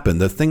really happen.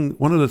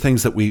 One of the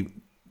things that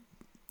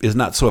is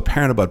not so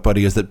apparent about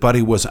Buddy is that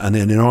Buddy was an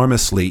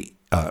enormously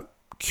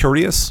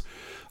curious,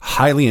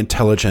 highly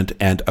intelligent,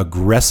 and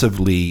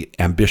aggressively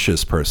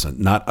ambitious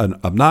person, not an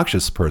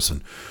obnoxious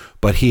person,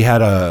 but he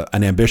had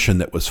an ambition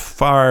that was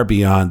far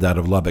beyond that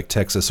of Lubbock,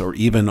 Texas, or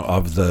even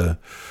of the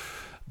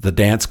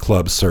dance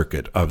club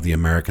circuit of the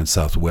American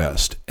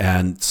Southwest.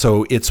 And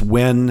so it's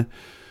when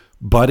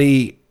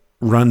Buddy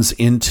develops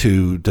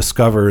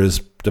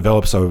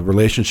a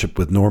relationship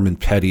with Norman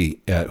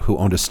Petty, who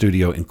owned a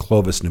studio in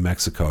Clovis, New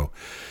Mexico,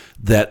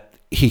 that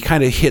he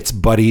kind of hits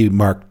Buddy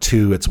Mark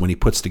II. It's when he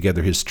puts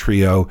together his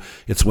trio.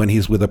 It's when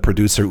he's with a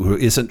producer who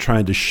isn't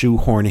trying to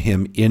shoehorn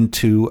him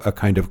into a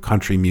kind of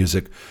country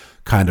music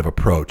kind of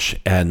approach.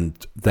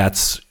 And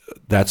that's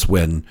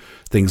when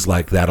things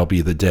like That'll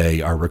Be the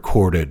Day are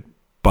recorded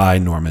by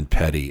Norman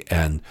Petty.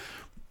 And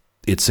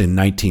it's in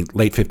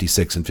late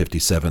 56 and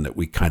 57 that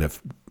we kind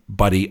of,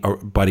 Buddy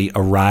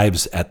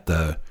arrives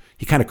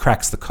he kind of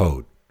cracks the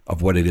code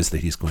of what it is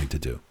that he's going to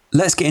do.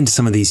 Let's get into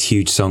some of these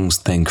huge songs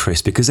then,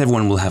 Chris, because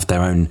everyone will have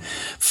their own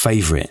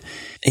favourite.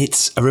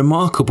 It's a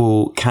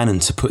remarkable canon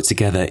to put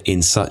together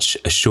in such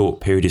a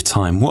short period of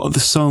time. What are the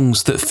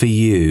songs that for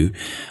you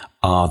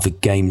are the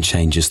game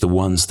changers, the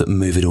ones that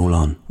move it all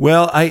on?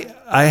 Well, I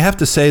have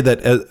to say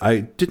that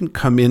I didn't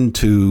come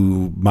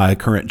into my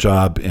current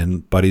job in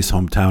Buddy's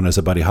hometown as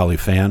a Buddy Holly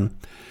fan.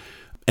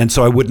 And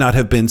so I would not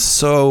have been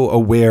so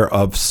aware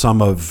of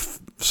some of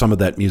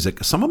that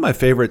music. Some of my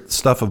favorite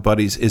stuff of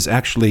Buddy's is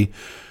actually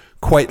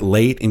quite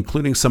late,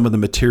 including some of the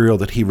material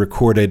that he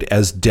recorded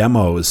as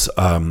demos.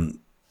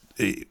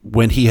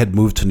 When he had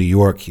moved to New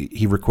York,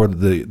 he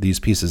recorded these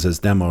pieces as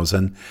demos,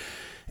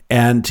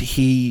 and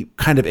he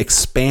kind of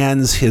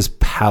expands his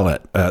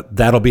palette.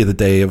 That'll Be the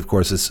Day, of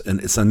course, it's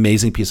an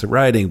amazing piece of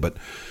writing, but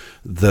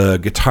the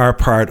guitar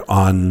part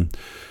on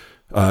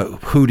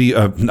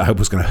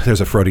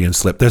there's a Freudian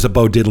slip. There's a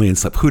Bo Diddley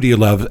slip. Who Do You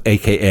Love,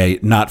 a.k.a.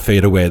 Not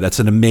Fade Away. That's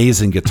an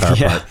amazing guitar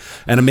part.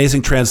 An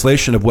amazing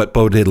translation of what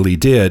Bo Diddley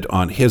did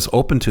on his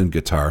open tune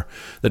guitar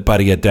that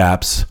Buddy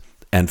adapts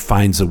and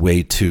finds a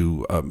way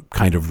to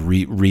kind of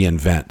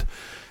reinvent.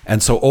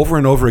 And so over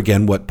and over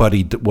again,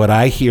 what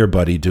I hear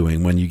Buddy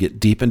doing when you get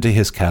deep into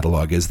his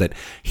catalog is that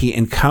he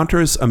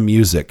encounters a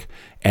music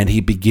and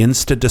he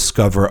begins to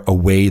discover a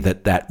way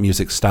that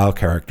music style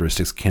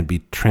characteristics can be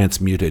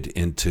transmuted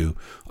into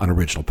an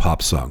original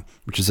pop song,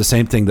 which is the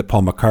same thing that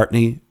Paul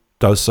McCartney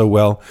does so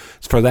well.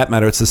 For that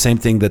matter, it's the same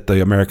thing that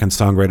the American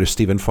songwriter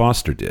Stephen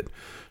Foster did,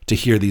 to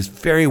hear these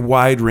very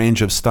wide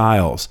range of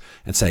styles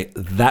and say,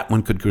 that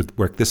one could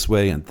work this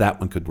way, and that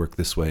one could work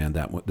this way, and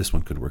this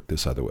one could work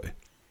this other way.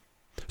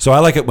 So I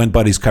like it when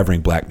Buddy's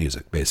covering black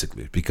music,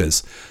 basically,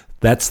 because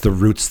that's the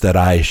roots that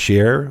I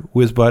share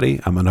with Buddy.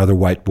 I'm another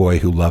white boy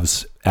who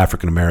loves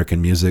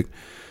African-American music.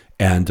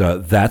 And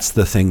that's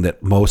the thing that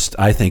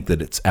I think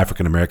that it's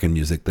African-American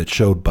music that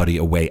showed Buddy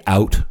a way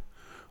out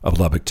of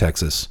Lubbock,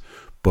 Texas,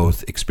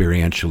 both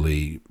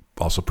experientially,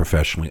 also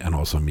professionally, and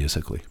also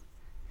musically.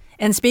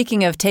 And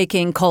speaking of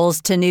taking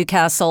Coles to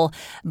Newcastle,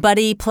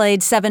 Buddy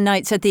played 7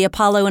 nights at the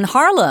Apollo in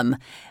Harlem.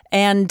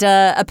 And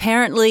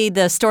apparently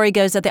the story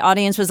goes that the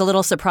audience was a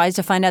little surprised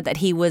to find out that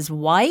he was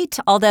white,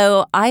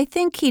 although I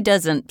think he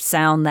doesn't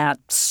sound that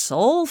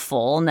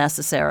soulful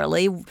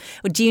necessarily.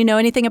 Do you know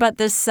anything about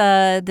this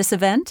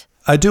event?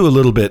 I do a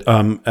little bit,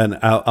 and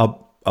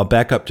I'll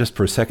back up just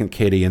for a second,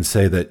 Katie, and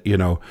say that,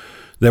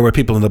 there were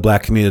people in the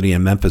black community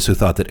in Memphis who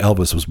thought that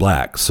Elvis was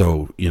black.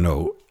 So,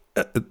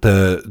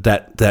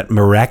 that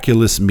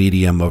miraculous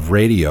medium of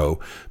radio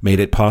made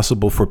it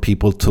possible for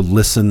people to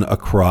listen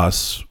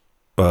across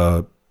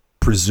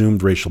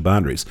presumed racial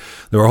boundaries.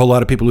 There were a whole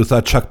lot of people who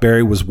thought Chuck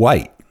Berry was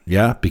white,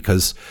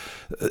 because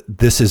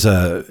this is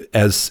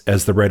as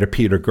the writer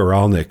Peter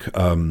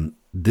Guralnick,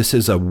 this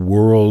is a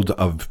world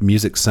of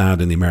music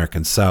sound in the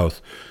American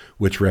South,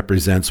 which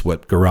represents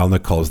what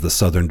Guralnick calls the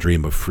Southern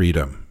dream of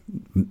freedom,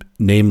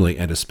 namely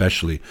and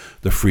especially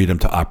the freedom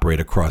to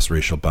operate across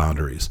racial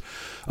boundaries.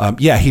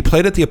 He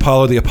played at the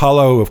Apollo. The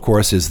Apollo, of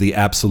course, was the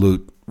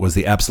absolute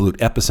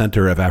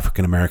epicenter of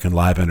African-American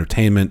live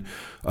entertainment.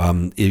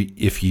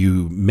 If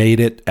you made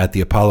it at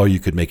the Apollo, you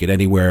could make it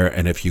anywhere.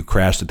 And if you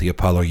crashed at the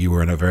Apollo, you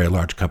were in a very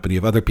large company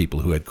of other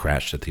people who had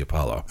crashed at the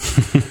Apollo.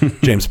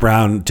 James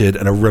Brown did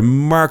a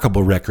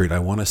remarkable record, I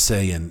want to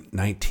say in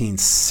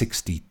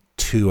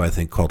 1962, I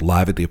think, called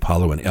Live at the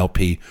Apollo, an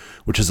LP,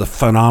 which is a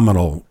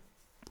phenomenal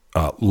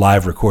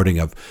live recording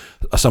of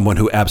someone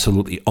who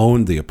absolutely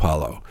owned the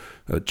Apollo,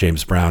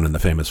 James Brown and the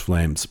Famous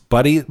Flames.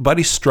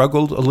 Buddy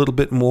struggled a little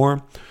bit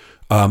more,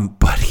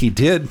 but he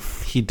did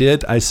something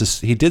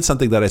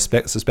that I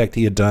suspect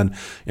he had done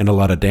in a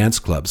lot of dance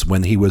clubs.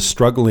 When he was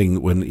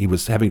struggling, when he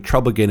was having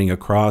trouble getting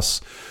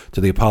across to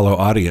the Apollo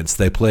audience,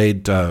 they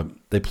played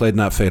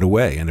Not Fade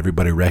Away, and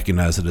everybody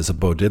recognized it as a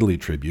Bo Diddley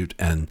tribute,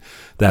 and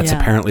that's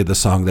apparently the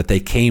song that they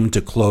came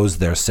to close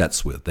their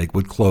sets with. They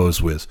would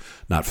close with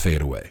Not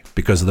Fade Away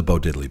because of the Bo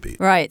Diddley beat.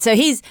 Right. So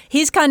he's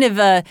kind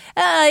of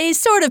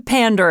he's sort of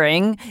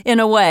pandering in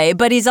a way,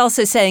 but he's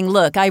also saying,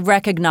 look, I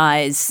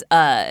recognize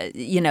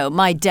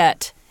my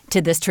debt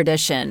to this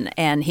tradition,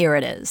 and here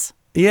it is.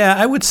 Yeah,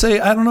 I would say,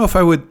 I don't know if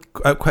I would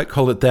quite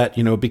call it that,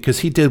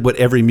 because he did what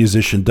every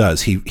musician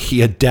does.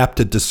 He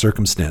adapted to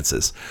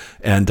circumstances.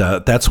 And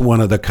that's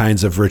one of the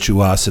kinds of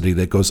virtuosity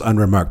that goes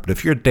unremarked. But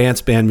if you're a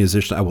dance band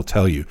musician, I will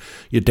tell you,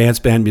 you're a dance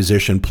band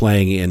musician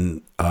playing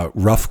in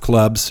rough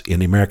clubs in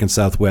the American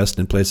Southwest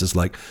in places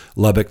like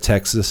Lubbock,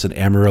 Texas and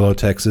Amarillo,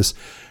 Texas,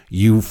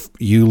 you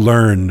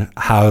learn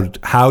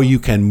how you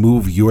can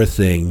move your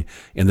thing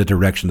in the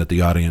direction that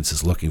the audience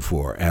is looking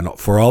for. And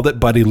for all that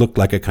Buddy looked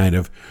like a kind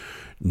of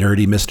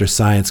nerdy Mr.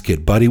 Science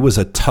kid, Buddy was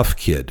a tough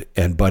kid,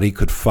 and Buddy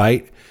could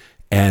fight,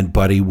 and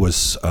Buddy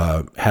was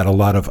had a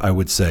lot of, I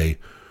would say,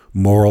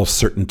 moral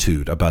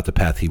certitude about the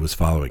path he was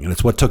following. And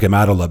it's what took him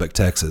out of Lubbock,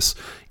 Texas,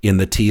 in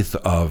the teeth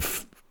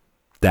of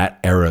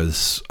that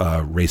era's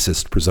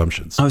racist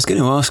presumptions. I was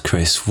going to ask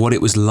Chris what it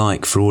was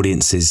like for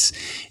audiences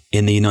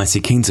in the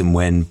United Kingdom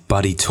when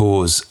Buddy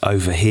tours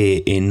over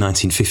here in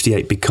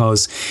 1958,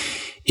 because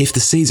if the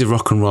seeds of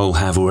rock and roll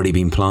have already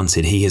been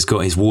planted, he has got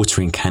his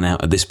watering can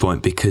out at this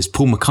point, because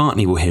Paul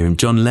McCartney will hear him,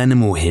 John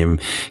Lennon will hear him,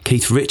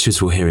 Keith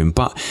Richards will hear him.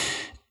 But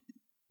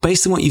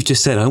based on what you've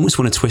just said, I almost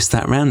want to twist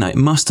that round now. It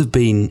must have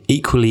been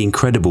equally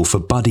incredible for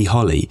Buddy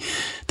Holly,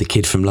 the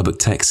kid from Lubbock,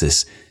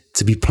 Texas,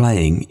 to be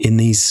playing in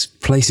these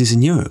places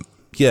in Europe.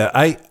 Yeah,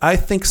 I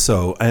think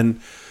so. And,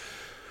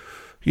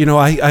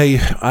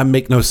 I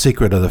make no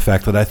secret of the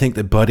fact that I think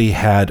that Buddy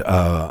had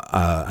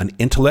an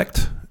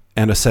intellect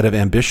and a set of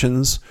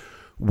ambitions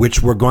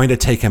which were going to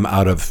take him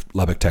out of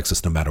Lubbock,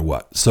 Texas, no matter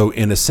what. So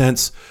in a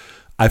sense,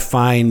 I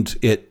find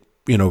it,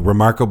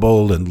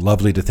 remarkable and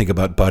lovely to think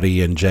about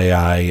Buddy and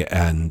J.I.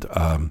 and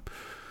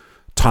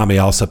Tommy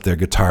Alsop, their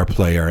guitar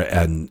player,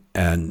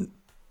 and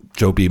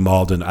Joe B.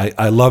 Malden.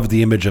 I love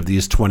the image of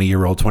these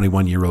 20-year-old,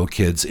 21-year-old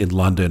kids in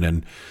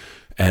London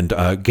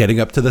and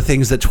getting up to the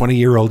things that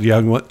 20-year-old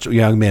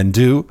young men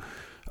do.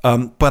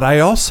 But I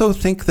also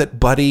think that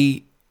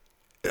Buddy,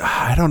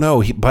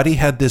 Buddy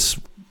had this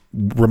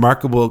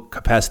remarkable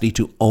capacity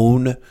to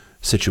own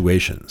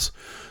situations.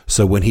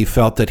 So when he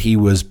felt that he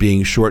was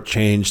being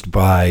shortchanged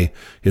by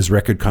his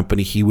record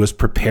company, he was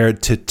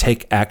prepared to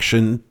take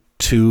action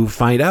to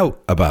find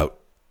out about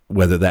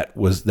whether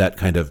that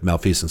kind of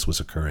malfeasance was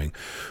occurring.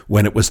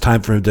 When it was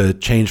time for him to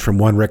change from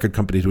one record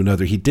company to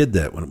another, he did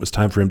that. When it was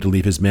time for him to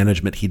leave his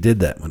management, he did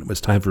that. When it was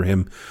time for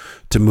him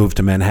to move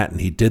to Manhattan,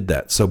 he did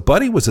that. So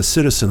Buddy was a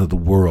citizen of the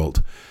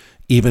world,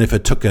 even if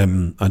it took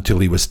him until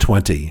he was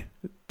 20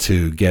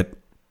 to get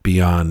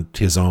beyond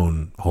his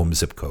own home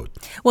zip code.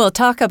 Well,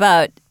 talk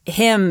about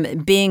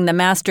him being the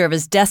master of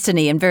his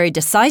destiny and very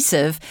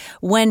decisive.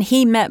 When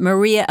he met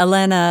Maria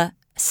Elena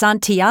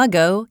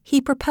Santiago, he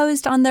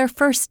proposed on their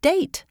first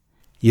date.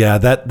 Yeah,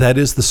 that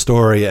is the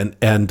story,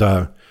 and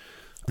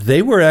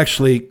they were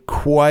actually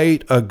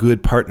quite a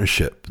good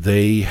partnership.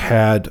 They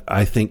had,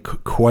 I think,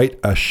 quite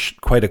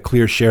a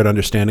clear shared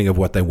understanding of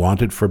what they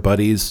wanted for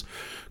Buddy's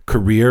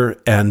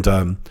career, and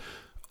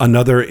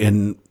another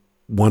in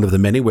one of the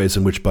many ways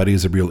in which Buddy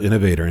is a real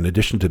innovator. In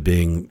addition to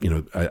being,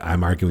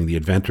 I'm arguing the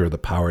inventor of the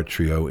power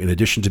trio, in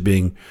addition to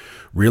being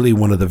really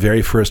one of the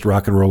very first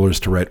rock and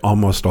rollers to write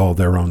almost all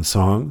their own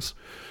songs,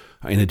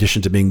 in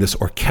addition to being this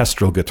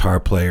orchestral guitar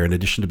player, in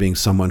addition to being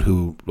someone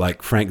who,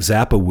 like Frank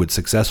Zappa would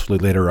successfully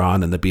later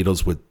on and the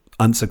Beatles would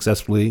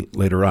unsuccessfully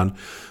later on,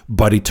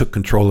 Buddy took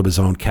control of his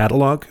own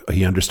catalog.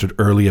 He understood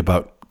early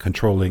about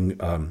controlling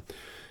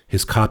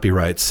his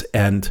copyrights.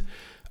 And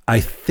I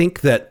think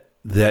that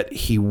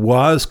he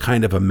was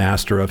kind of a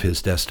master of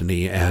his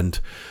destiny. And,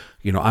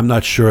 I'm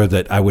not sure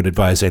that I would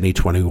advise any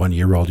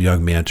 21-year-old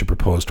young man to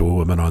propose to a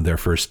woman on their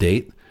first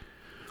date,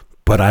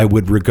 but I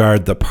would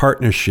regard the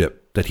partnership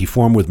that he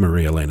formed with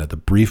Maria Elena, the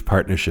brief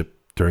partnership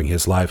during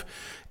his life,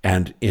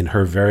 and in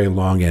her very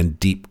long and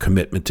deep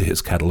commitment to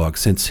his catalog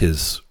since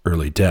his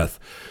early death.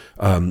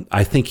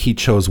 I think he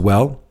chose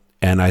well,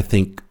 and I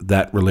think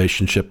that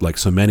relationship, like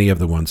so many of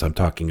the ones I'm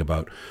talking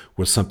about,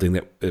 was something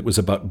that it was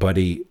about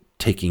Buddy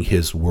taking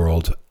his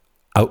world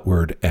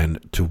outward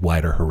and to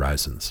wider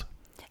horizons.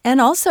 And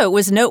also it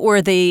was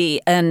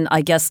noteworthy and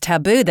I guess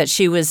taboo that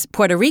she was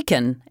Puerto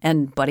Rican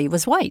and Buddy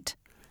was white.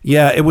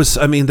 Yeah, it was.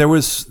 I mean, there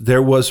was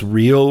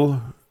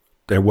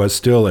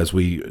still, as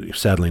we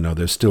sadly know,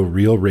 there's still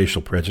real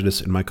racial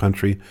prejudice in my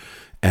country,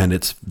 and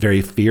it's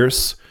very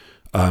fierce.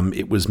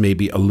 It was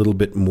maybe a little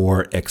bit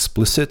more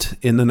explicit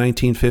in the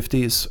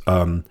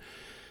 1950s.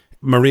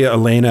 Maria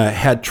Elena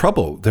had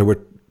trouble.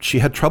 She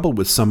had trouble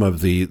with some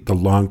of the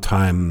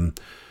longtime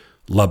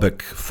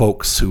Lubbock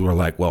folks who were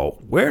like,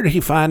 well, where did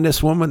he find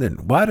this woman,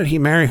 and why did he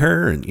marry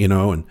her,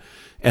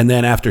 and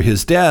then after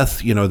his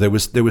death, there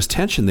was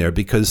tension there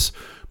because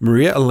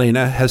Maria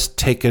Elena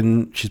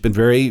she's been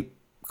very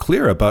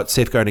clear about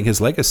safeguarding his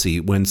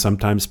legacy when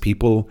sometimes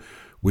people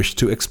wish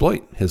to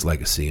exploit his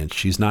legacy, and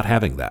she's not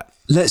having that.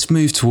 Let's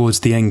move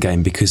towards the end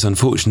game because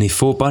unfortunately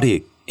for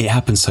Buddy, it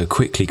happened so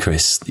quickly,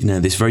 Chris.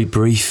 This very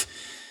brief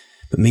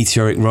but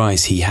meteoric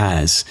rise he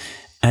has,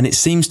 and it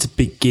seems to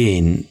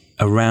begin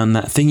around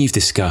that thing you've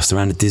discussed,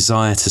 around a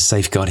desire to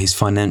safeguard his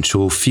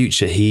financial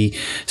future. He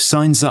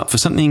signs up for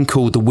something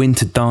called the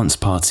Winter Dance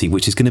Party,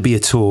 which is going to be a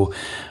tour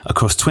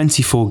across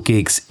 24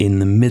 gigs in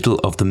the middle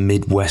of the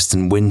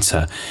Midwestern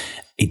winter.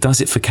 He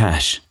does it for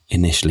cash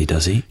initially,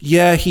 does he?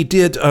 Yeah, he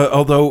did,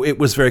 although it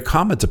was very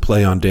common to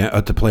play on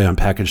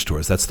package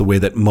tours. That's the way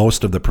that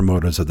most of the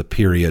promoters of the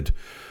period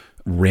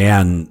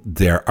ran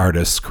their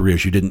artists'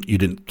 careers. You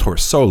didn't tour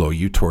solo.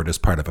 You toured as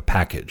part of a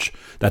package.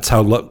 That's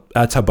how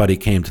Buddy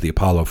came to the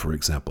Apollo, for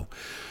example.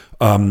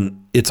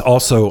 It's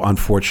also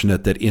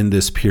unfortunate that in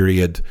this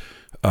period,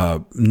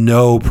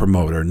 no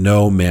promoter,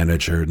 no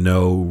manager,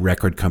 no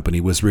record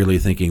company was really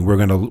thinking we're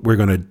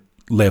gonna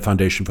lay a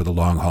foundation for the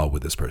long haul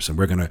with this person.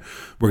 We're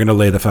gonna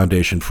lay the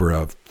foundation for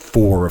a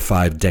 4 or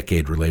 5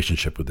 decade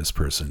relationship with this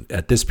person.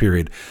 At this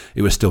period,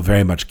 it was still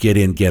very much get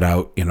in, get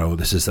out.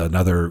 This is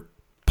another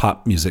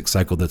pop music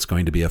cycle that's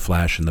going to be a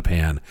flash in the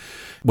pan.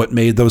 What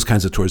made those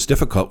kinds of tours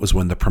difficult was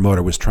when the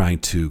promoter was trying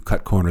to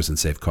cut corners and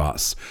save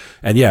costs.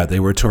 And yeah, they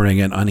were touring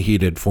in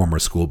unheated former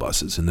school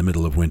buses in the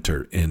middle of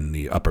winter in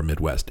the upper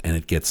Midwest. And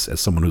it gets, as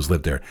someone who's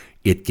lived there,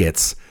 it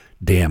gets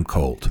damn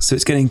cold. So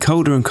it's getting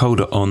colder and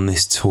colder on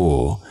this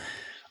tour.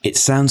 It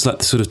sounds like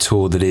the sort of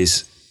tour that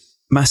is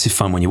massive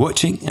fun when you're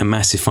watching and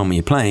massive fun when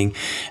you're playing.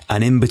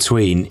 And in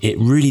between, it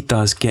really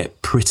does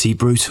get pretty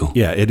brutal.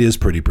 Yeah, it is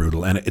pretty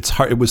brutal. And it's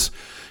hard. It was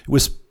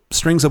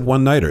strings of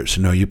one-nighters.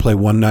 You play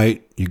one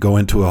night, you go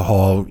into a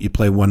hall, you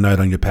play one night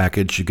on your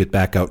package, you get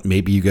back out,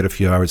 maybe you get a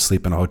few hours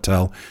sleep in a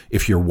hotel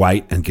if you're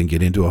white and can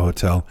get into a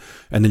hotel,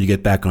 and then you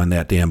get back on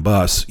that damn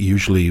bus,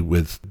 usually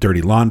with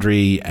dirty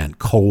laundry and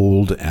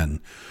cold and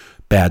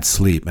bad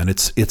sleep. And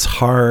it's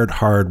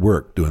hard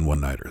work doing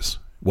one-nighters.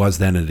 Was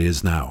then, it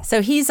is now.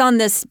 So he's on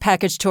this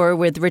package tour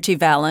with Ritchie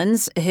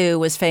Valens, who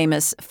was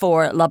famous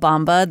for La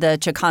Bamba, the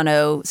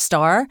Chicano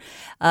star,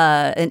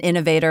 an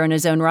innovator in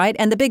his own right,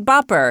 and the Big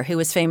Bopper, who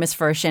was famous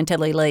for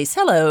Chantilly Lace,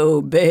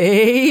 hello,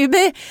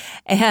 baby.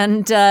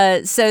 And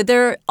so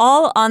they're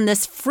all on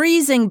this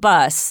freezing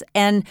bus.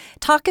 And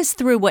talk us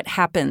through what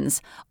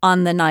happens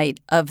on the night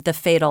of the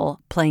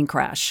fatal plane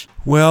crash.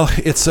 Well,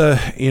 it's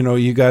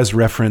you guys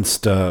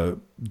referenced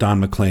Don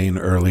McLean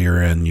earlier,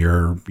 and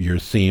your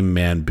theme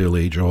man,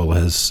 Billy Joel,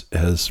 has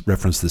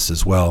referenced this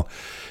as well.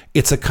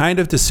 It's a kind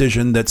of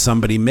decision that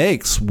somebody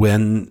makes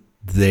when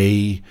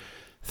they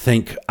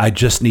think, I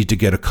just need to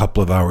get a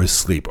couple of hours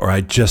sleep, or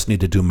I just need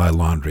to do my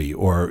laundry.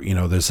 Or,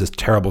 there's this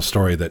terrible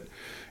story that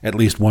at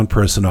least one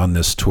person on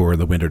this tour,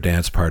 the Winter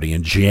Dance Party,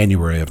 in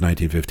January of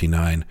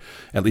 1959,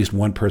 at least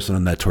one person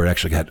on that tour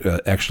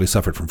actually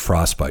suffered from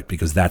frostbite,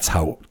 because that's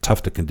how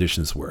tough the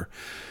conditions were.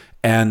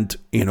 And,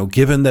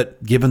 given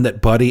that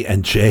Buddy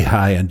and Jay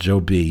High and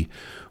Joe B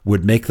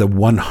would make the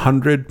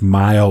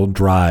 100-mile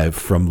drive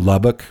from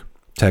Lubbock,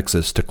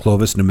 Texas to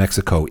Clovis, New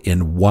Mexico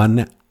in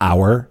 1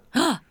 hour,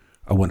 a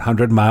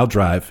 100-mile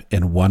drive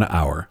in 1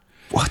 hour.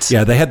 What?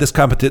 Yeah, they had this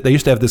They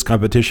used to have this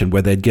competition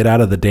where they'd get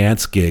out of the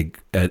dance gig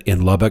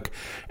in Lubbock,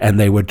 and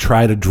they would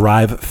try to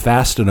drive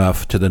fast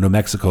enough to the New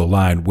Mexico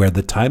line where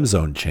the time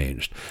zone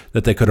changed,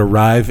 that they could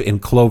arrive in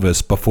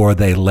Clovis before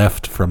they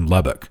left from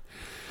Lubbock.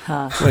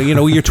 Well,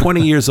 you're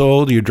 20 years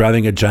old, you're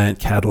driving a giant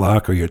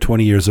Cadillac, or you're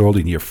 20 years old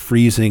and you're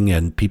freezing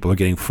and people are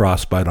getting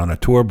frostbite on a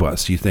tour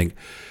bus. You think,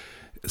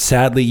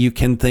 sadly, you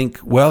can think,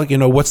 well,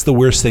 what's the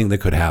worst thing that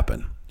could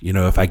happen?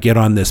 If I get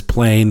on this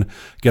plane,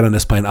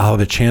 I'll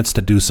have a chance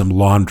to do some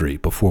laundry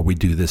before we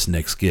do this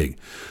next gig.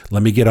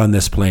 Let me get on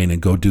this plane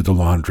and go do the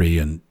laundry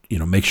and,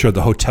 make sure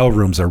the hotel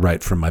rooms are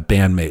right for my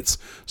bandmates.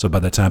 So by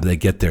the time they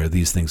get there,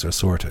 these things are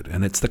sorted.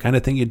 And it's the kind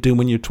of thing you do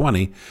when you're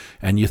 20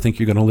 and you think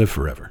you're going to live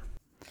forever.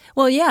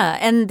 Well, yeah.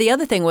 And the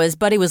other thing was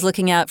Buddy was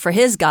looking out for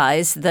his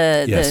guys,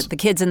 the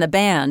kids in the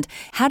band.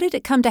 How did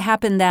it come to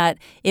happen that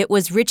it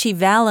was Ritchie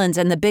Valens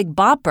and the Big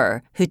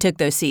Bopper who took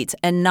those seats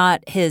and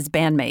not his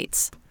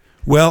bandmates?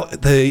 Well,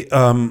 the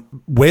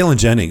Waylon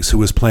Jennings, who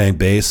was playing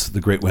bass,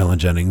 the great Waylon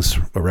Jennings,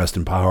 rest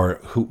in power,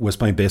 who was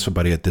playing bass for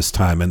Buddy at this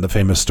time, and the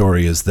famous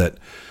story is that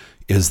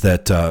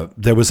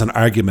there was an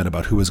argument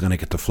about who was going to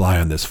get to fly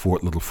on this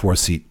little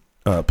four-seat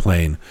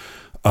plane,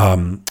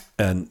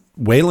 and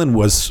Waylon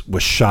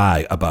was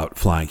shy about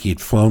flying. He had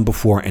flown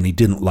before and he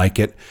didn't like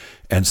it,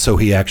 and so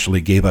he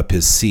actually gave up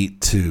his seat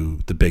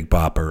to the Big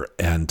Bopper.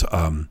 And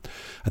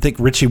I think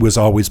Ritchie was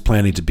always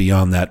planning to be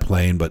on that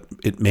plane, but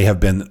it may have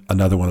been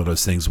another one of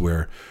those things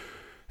where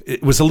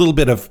it was a little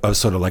bit of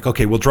sort of like,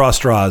 okay, we'll draw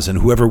straws, and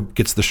whoever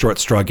gets the short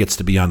straw gets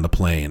to be on the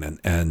plane.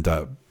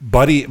 And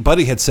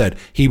Buddy had said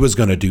he was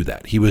going to do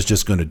that. He was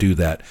just going to do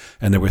that,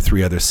 and there were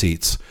 3 other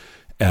seats,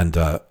 and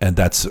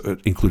that's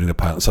including the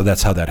pilot. So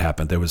that's how that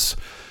happened. There was,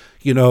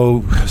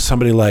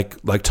 somebody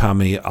like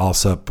Tommy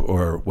Alsop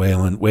or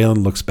Waylon.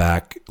 Waylon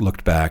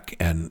looked back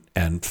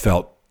and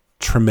felt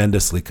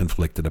tremendously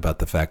conflicted about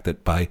the fact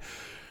that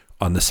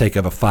on the sake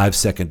of a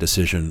 5-second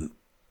decision,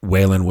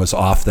 Waylon was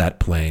off that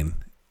plane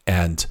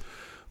and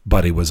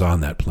Buddy was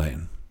on that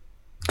plane.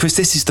 Chris,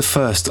 this is the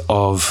first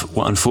of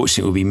what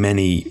unfortunately will be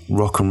many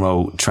rock and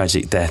roll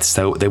tragic deaths.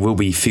 There will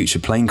be future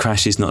plane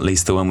crashes, not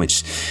least the one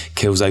which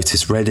kills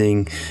Otis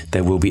Redding.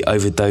 There will be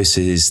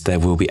overdoses, there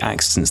will be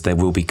accidents, there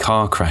will be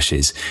car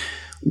crashes.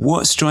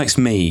 What strikes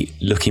me,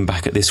 looking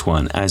back at this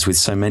one, as with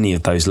so many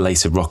of those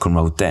later rock and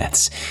roll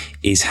deaths,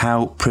 is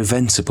how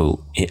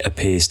preventable it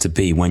appears to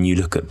be when you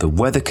look at the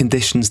weather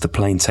conditions the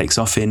plane takes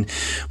off in,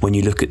 when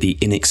you look at the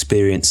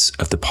inexperience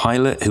of the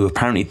pilot, who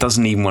apparently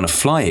doesn't even want to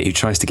fly it, who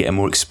tries to get a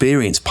more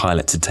experienced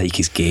pilot to take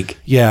his gig.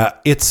 Yeah,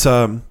 it's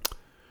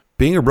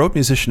being a road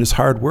musician is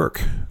hard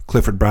work.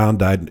 Clifford Brown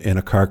died in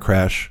a car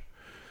crash.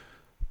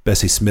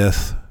 Bessie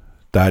Smith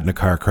died in a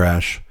car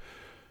crash.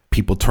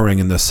 People touring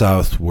in the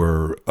South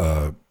were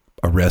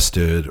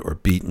arrested or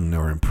beaten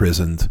or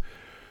imprisoned.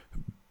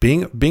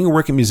 Being a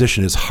working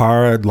musician is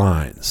hard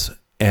lines.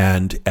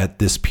 And at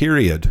this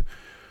period,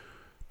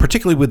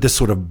 particularly with this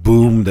sort of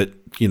boom that,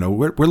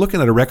 we're looking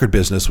at a record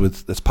business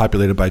that's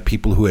populated by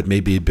people who had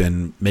maybe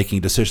been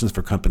making decisions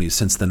for companies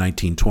since the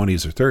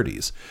 1920s or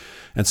 30s.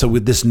 And so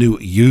with this new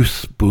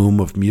youth boom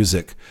of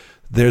music,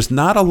 there's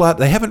not a lot,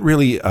 they haven't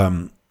really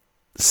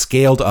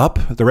scaled up,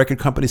 the record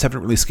companies haven't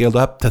really scaled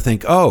up to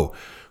think,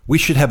 we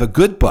should have a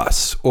good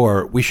bus,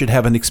 or we should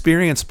have an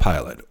experienced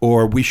pilot,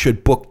 or we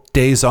should book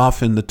days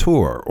off in the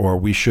tour, or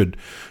we should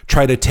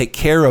try to take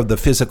care of the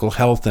physical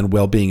health and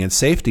well-being and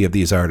safety of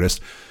these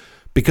artists,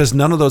 because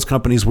none of those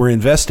companies were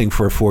investing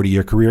for a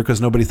 40-year career because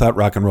nobody thought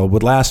rock and roll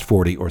would last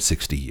 40 or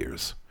 60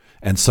 years.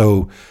 And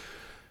so,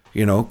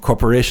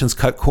 corporations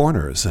cut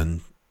corners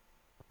and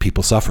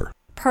people suffer.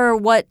 Per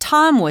what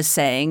Tom was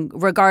saying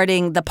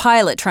regarding the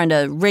pilot trying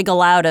to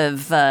wriggle out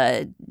of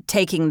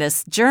taking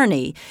this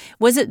journey,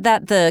 was it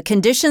that the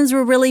conditions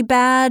were really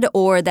bad,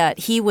 or that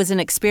he was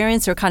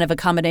inexperienced, or kind of a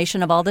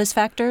combination of all those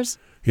factors?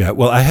 Yeah,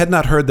 well, I had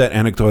not heard that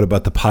anecdote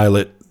about the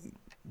pilot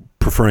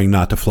preferring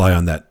not to fly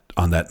on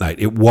that night.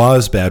 It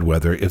was bad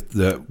weather. If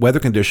the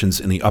weather conditions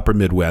in the upper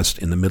Midwest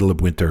in the middle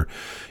of winter,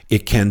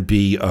 it can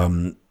be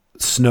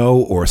snow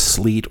or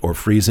sleet or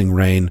freezing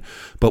rain.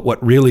 But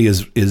what really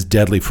is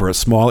deadly for a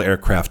small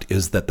aircraft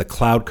is that the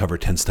cloud cover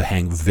tends to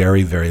hang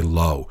very, very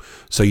low.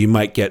 So you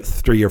might get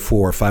 300 or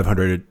 400 or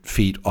 500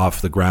 feet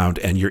off the ground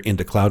and you're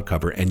into cloud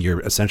cover and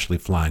you're essentially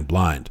flying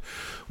blind.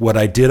 What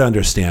I did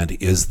understand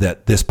is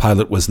that this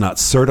pilot was not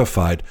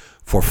certified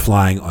for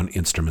flying on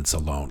instruments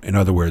alone. In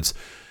other words,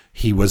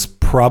 he was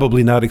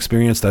probably not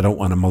experienced. I don't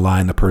want to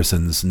malign the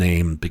person's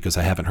name because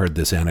I haven't heard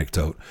this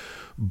anecdote.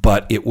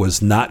 But it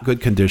was not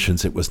good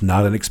conditions. It was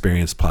not an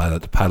experienced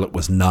pilot. The pilot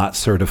was not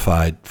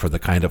certified for the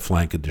kind of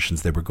flying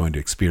conditions they were going to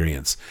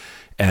experience.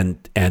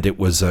 And it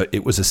was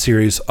a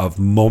series of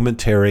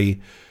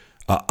momentary,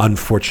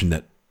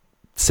 unfortunate,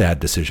 sad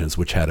decisions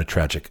which had a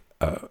tragic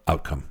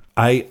outcome.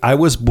 I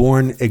was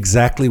born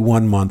exactly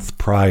 1 month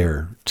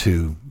prior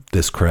to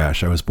this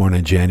crash. I was born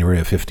in January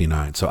of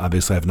 1959, so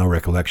obviously I have no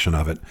recollection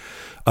of it.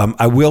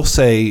 I will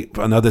say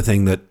another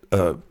thing that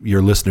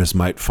your listeners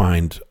might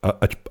find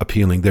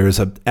appealing. There is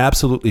an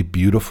absolutely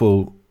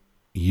beautiful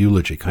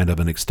eulogy, kind of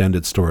an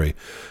extended story,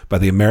 by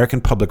the American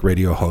public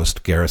radio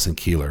host Garrison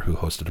Keillor, who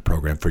hosted a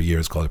program for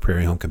years called The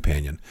Prairie Home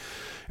Companion.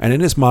 And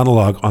in his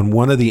monologue on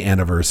one of the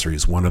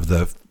anniversaries, one of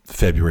the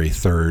February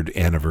 3rd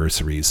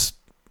anniversaries,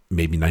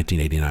 maybe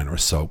 1989 or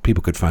so,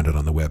 people could find it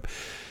on the web,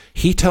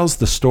 he tells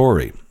the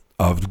story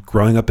of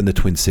growing up in the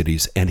Twin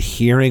Cities and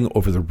hearing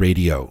over the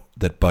radio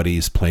that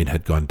Buddy's plane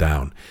had gone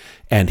down.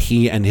 And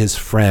he and his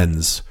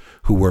friends,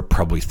 who were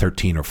probably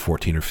 13 or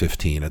 14 or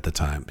 15 at the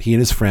time, he and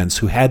his friends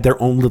who had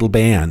their own little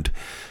band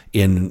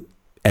in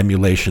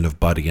emulation of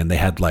Buddy, and they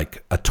had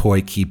like a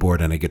toy keyboard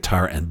and a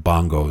guitar and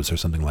bongos or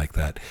something like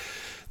that.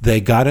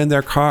 They got in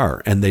their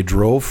car and they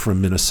drove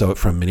from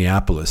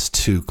Minneapolis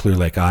to Clear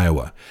Lake,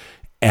 Iowa.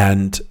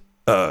 And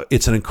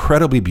it's an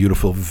incredibly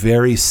beautiful,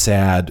 very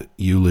sad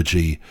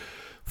eulogy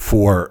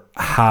for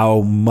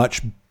how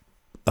much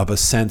of a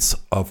sense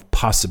of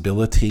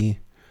possibility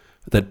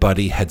that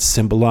Buddy had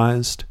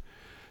symbolized,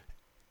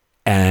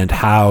 and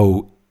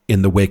how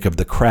in the wake of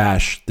the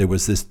crash, there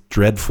was this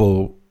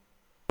dreadful,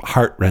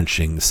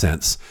 heart-wrenching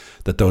sense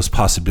that those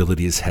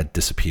possibilities had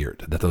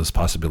disappeared, that those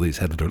possibilities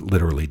had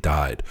literally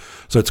died.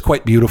 So it's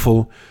quite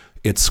beautiful.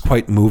 It's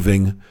quite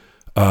moving.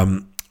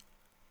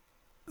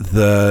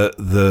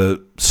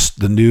 The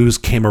news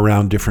came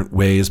around different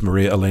ways.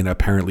 Maria Elena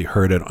apparently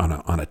heard it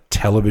on a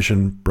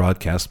television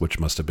broadcast, which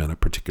must have been a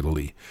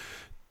particularly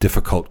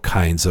difficult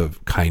kind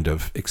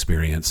of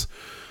experience.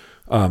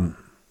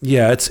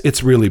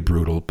 It's really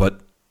brutal,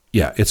 but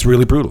yeah, it's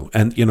really brutal.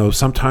 And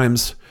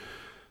sometimes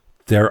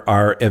there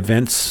are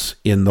events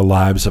in the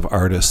lives of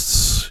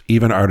artists,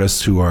 even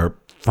artists who are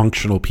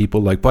functional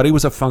people. Like Buddy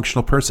was a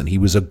functional person. He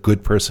was a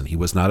good person. He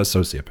was not a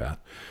sociopath.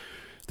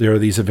 There are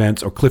these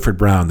events, or Clifford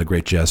Brown, the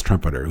great jazz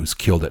trumpeter, who's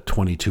killed at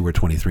 22 or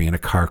 23 in a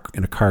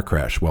car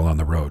crash while on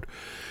the road.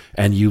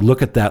 And you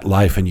look at that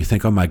life and you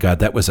think, oh my God,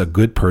 that was a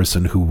good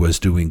person who was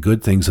doing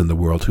good things in the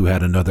world, who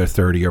had another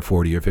 30 or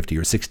 40 or 50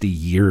 or 60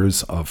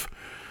 years of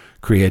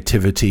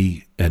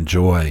creativity and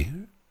joy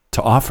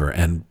to offer.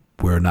 And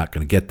we're not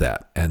going to get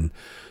that. And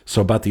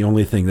so about the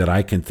only thing that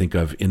I can think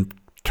of in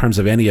terms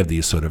of any of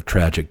these sort of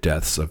tragic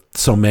deaths of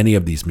so many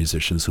of these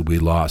musicians who we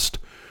lost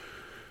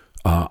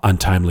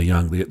untimely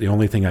young, the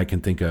only thing I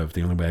can think of,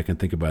 the only way I can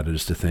think about it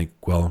is to think,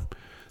 well,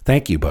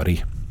 thank you,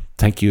 Buddy.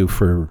 Thank you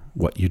for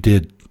what you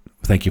did.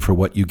 Thank you for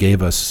what you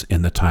gave us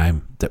in the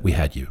time that we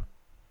had you.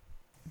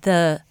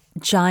 The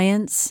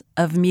giants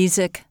of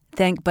music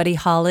thank Buddy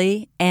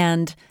Holly,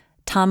 and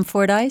Tom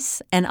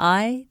Fordyce and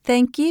I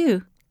thank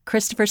you.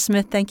 Christopher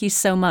Smith, thank you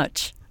so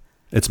much.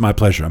 It's my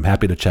pleasure. I'm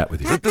happy to chat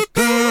with you.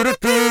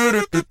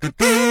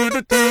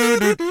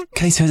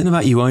 Katie, I don't know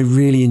about you, I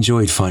really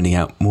enjoyed finding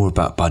out more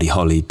about Buddy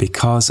Holly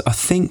because I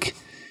think,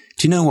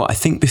 do you know what? I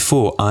think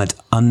before I'd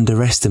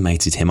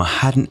underestimated him. I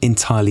hadn't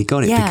entirely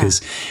got it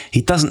because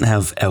he doesn't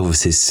have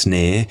Elvis's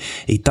sneer.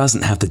 He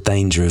doesn't have the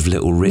danger of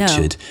Little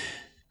Richard.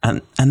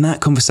 No. And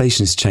that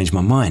conversation has changed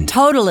my mind.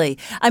 Totally.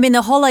 I mean,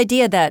 the whole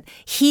idea that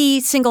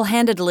he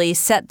single-handedly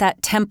set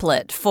that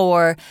template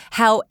for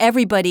how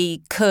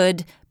everybody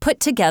could put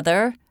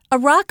together a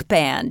rock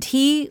band.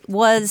 He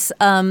was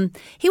kind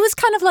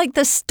of like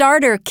the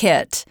starter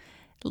kit.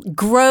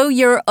 Grow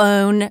your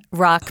own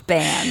rock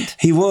band.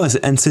 He was.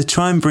 And to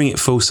try and bring it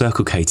full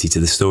circle, Katie, to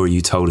the story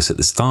you told us at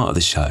the start of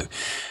the show,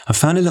 I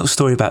found a little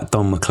story about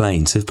Don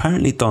McLean. So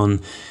apparently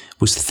Don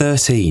was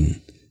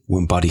 13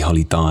 when Buddy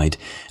Holly died,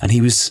 and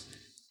he was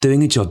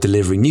doing a job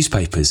delivering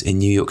newspapers in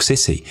New York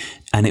City.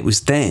 And it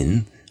was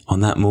then, on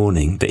that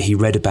morning, that he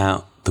read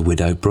about the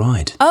widowed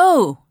bride.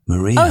 Oh.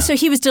 Maria. Oh, so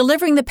he was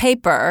delivering the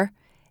paper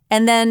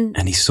and then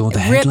he saw the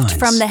headlines. Ripped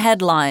from the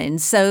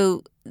headlines.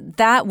 So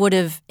that would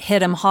have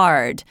hit him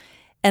hard.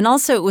 And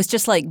also it was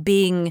just like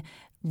being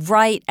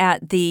right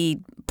at the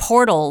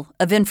portal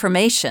of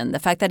information, the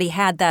fact that he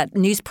had that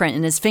newsprint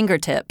in his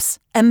fingertips.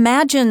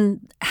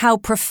 Imagine how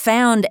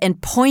profound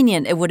and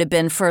poignant it would have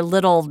been for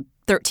little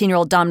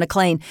 13-year-old Don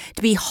McLean,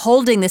 to be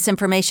holding this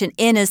information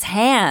in his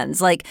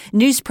hands, like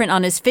newsprint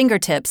on his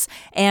fingertips,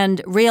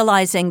 and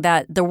realizing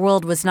that the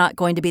world was not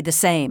going to be the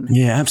same.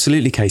 Yeah,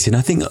 absolutely, Katie. And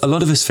I think a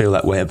lot of us feel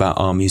that way about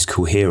our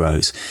musical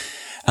heroes.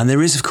 And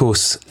there is, of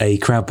course, a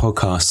Crowd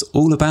podcast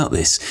all about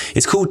this.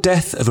 It's called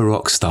Death of a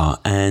Rock Star,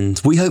 and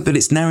we hope that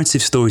it's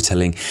narrative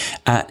storytelling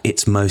at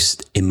its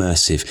most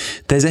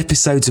immersive. There's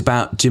episodes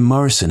about Jim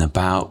Morrison,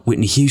 about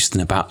Whitney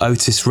Houston, about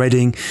Otis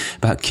Redding,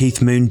 about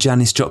Keith Moon,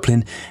 Janis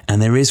Joplin,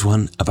 and there is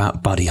one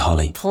about Buddy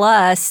Holly.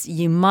 Plus,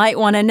 you might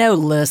want to know,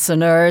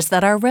 listeners,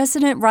 that our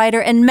resident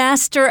writer and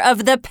master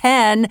of the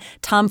pen,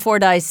 Tom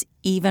Fordyce,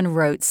 even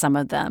wrote some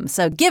of them.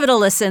 So give it a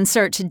listen,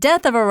 search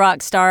Death of a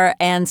Rock Star,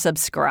 and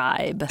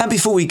subscribe. And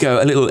before we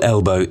go, a little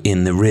elbow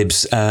in the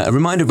ribs, a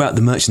reminder about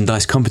the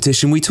merchandise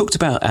competition we talked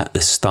about at the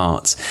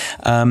start.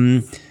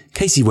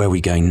 Casey, where are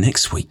we going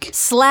next week?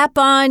 Slap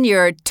on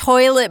your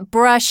toilet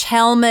brush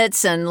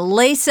helmets and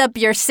lace up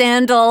your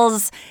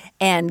sandals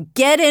and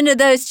get into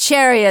those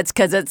chariots,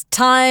 because it's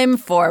time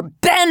for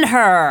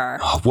Ben-Hur.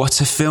 Oh, what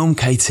a film,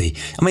 Katie.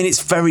 I mean,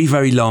 it's very,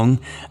 very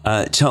long.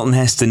 Charlton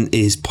Heston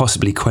is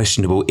possibly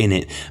questionable in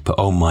it, but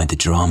oh my, the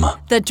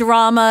drama. The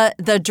drama,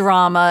 the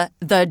drama,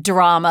 the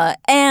drama,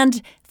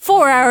 and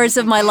 4 hours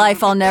of my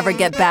life I'll never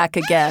get back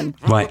again.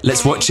 Right,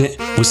 let's watch it.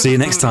 We'll see you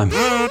next time.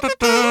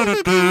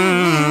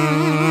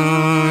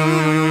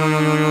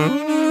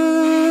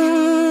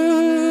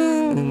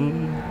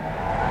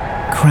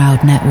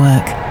 Crowd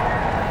Network.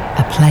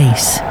 A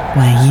place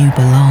where you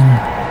belong.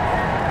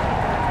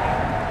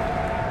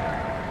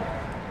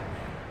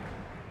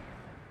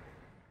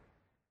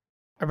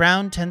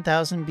 Around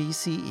 10,000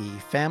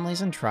 BCE,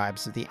 families and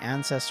tribes of the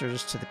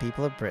ancestors to the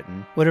people of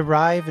Britain would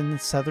arrive in the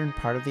southern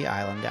part of the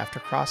island after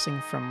crossing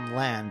from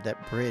land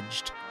that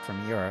bridged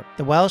from Europe.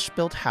 The Welsh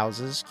built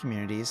houses,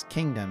 communities,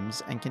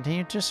 kingdoms, and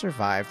continued to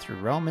survive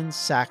through Romans,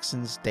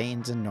 Saxons,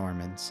 Danes, and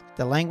Normans.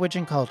 The language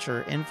and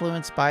culture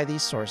influenced by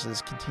these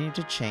sources continued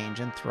to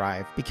change and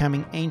thrive,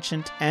 becoming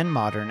ancient and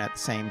modern at the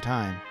same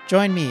time.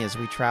 Join me as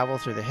we travel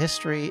through the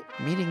history,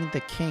 meeting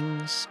the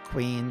kings,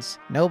 queens,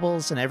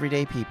 nobles, and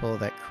everyday people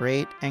that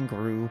create and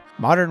grew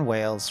modern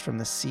Wales from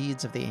the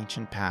seeds of the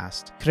ancient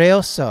past.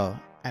 Croeso,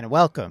 and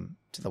welcome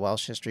to the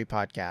Welsh History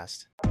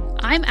Podcast.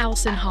 I'm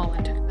Allison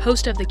Holland,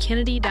 host of the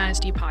Kennedy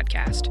Dynasty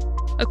Podcast.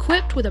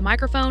 Equipped with a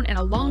microphone and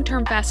a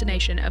long-term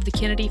fascination of the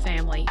Kennedy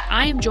family,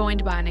 I am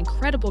joined by an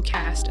incredible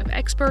cast of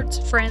experts,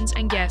 friends,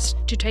 and guests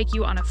to take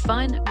you on a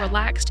fun,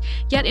 relaxed,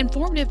 yet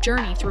informative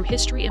journey through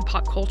history and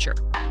pop culture.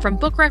 From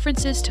book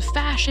references to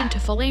fashion to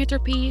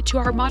philanthropy to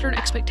our modern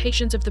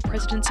expectations of the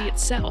presidency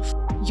itself,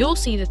 you'll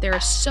see that there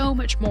is so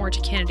much more to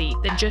Kennedy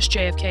than just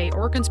JFK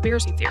or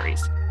conspiracy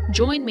theories.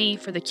 Join me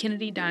for the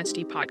Kennedy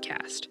Dynasty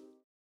Podcast.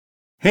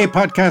 Hey,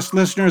 podcast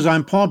listeners,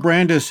 I'm Paul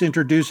Brandis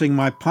introducing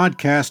my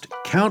podcast,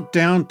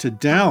 Countdown to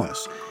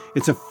Dallas.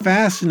 It's a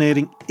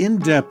fascinating,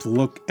 in-depth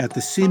look at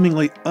the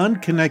seemingly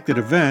unconnected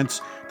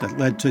events that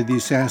led to the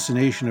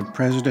assassination of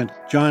President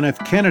John F.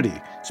 Kennedy.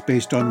 It's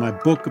based on my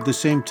book of the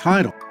same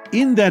title.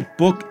 In that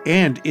book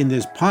and in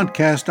this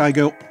podcast, I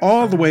go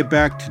all the way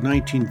back to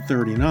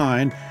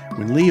 1939,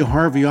 when Lee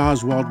Harvey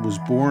Oswald was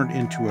born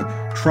into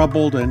a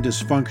troubled and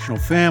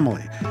dysfunctional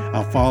family.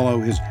 I'll follow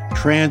his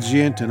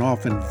transient and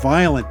often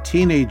violent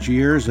teenage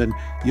years and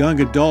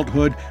young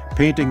adulthood,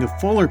 painting a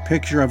fuller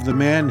picture of the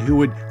man who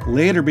would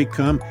later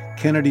become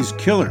Kennedy's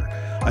killer.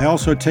 I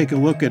also take a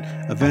look at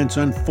events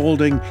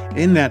unfolding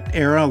in that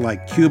era,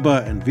 like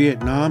Cuba and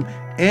Vietnam,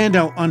 and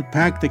I'll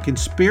unpack the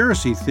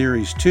conspiracy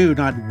theories too,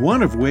 not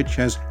one of which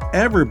has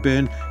ever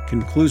been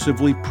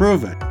conclusively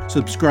proven.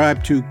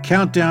 Subscribe to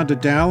Countdown to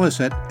Dallas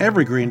at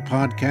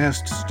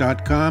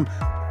evergreenpodcasts.com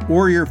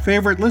or your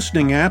favorite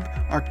listening app,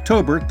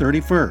 October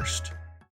 31st.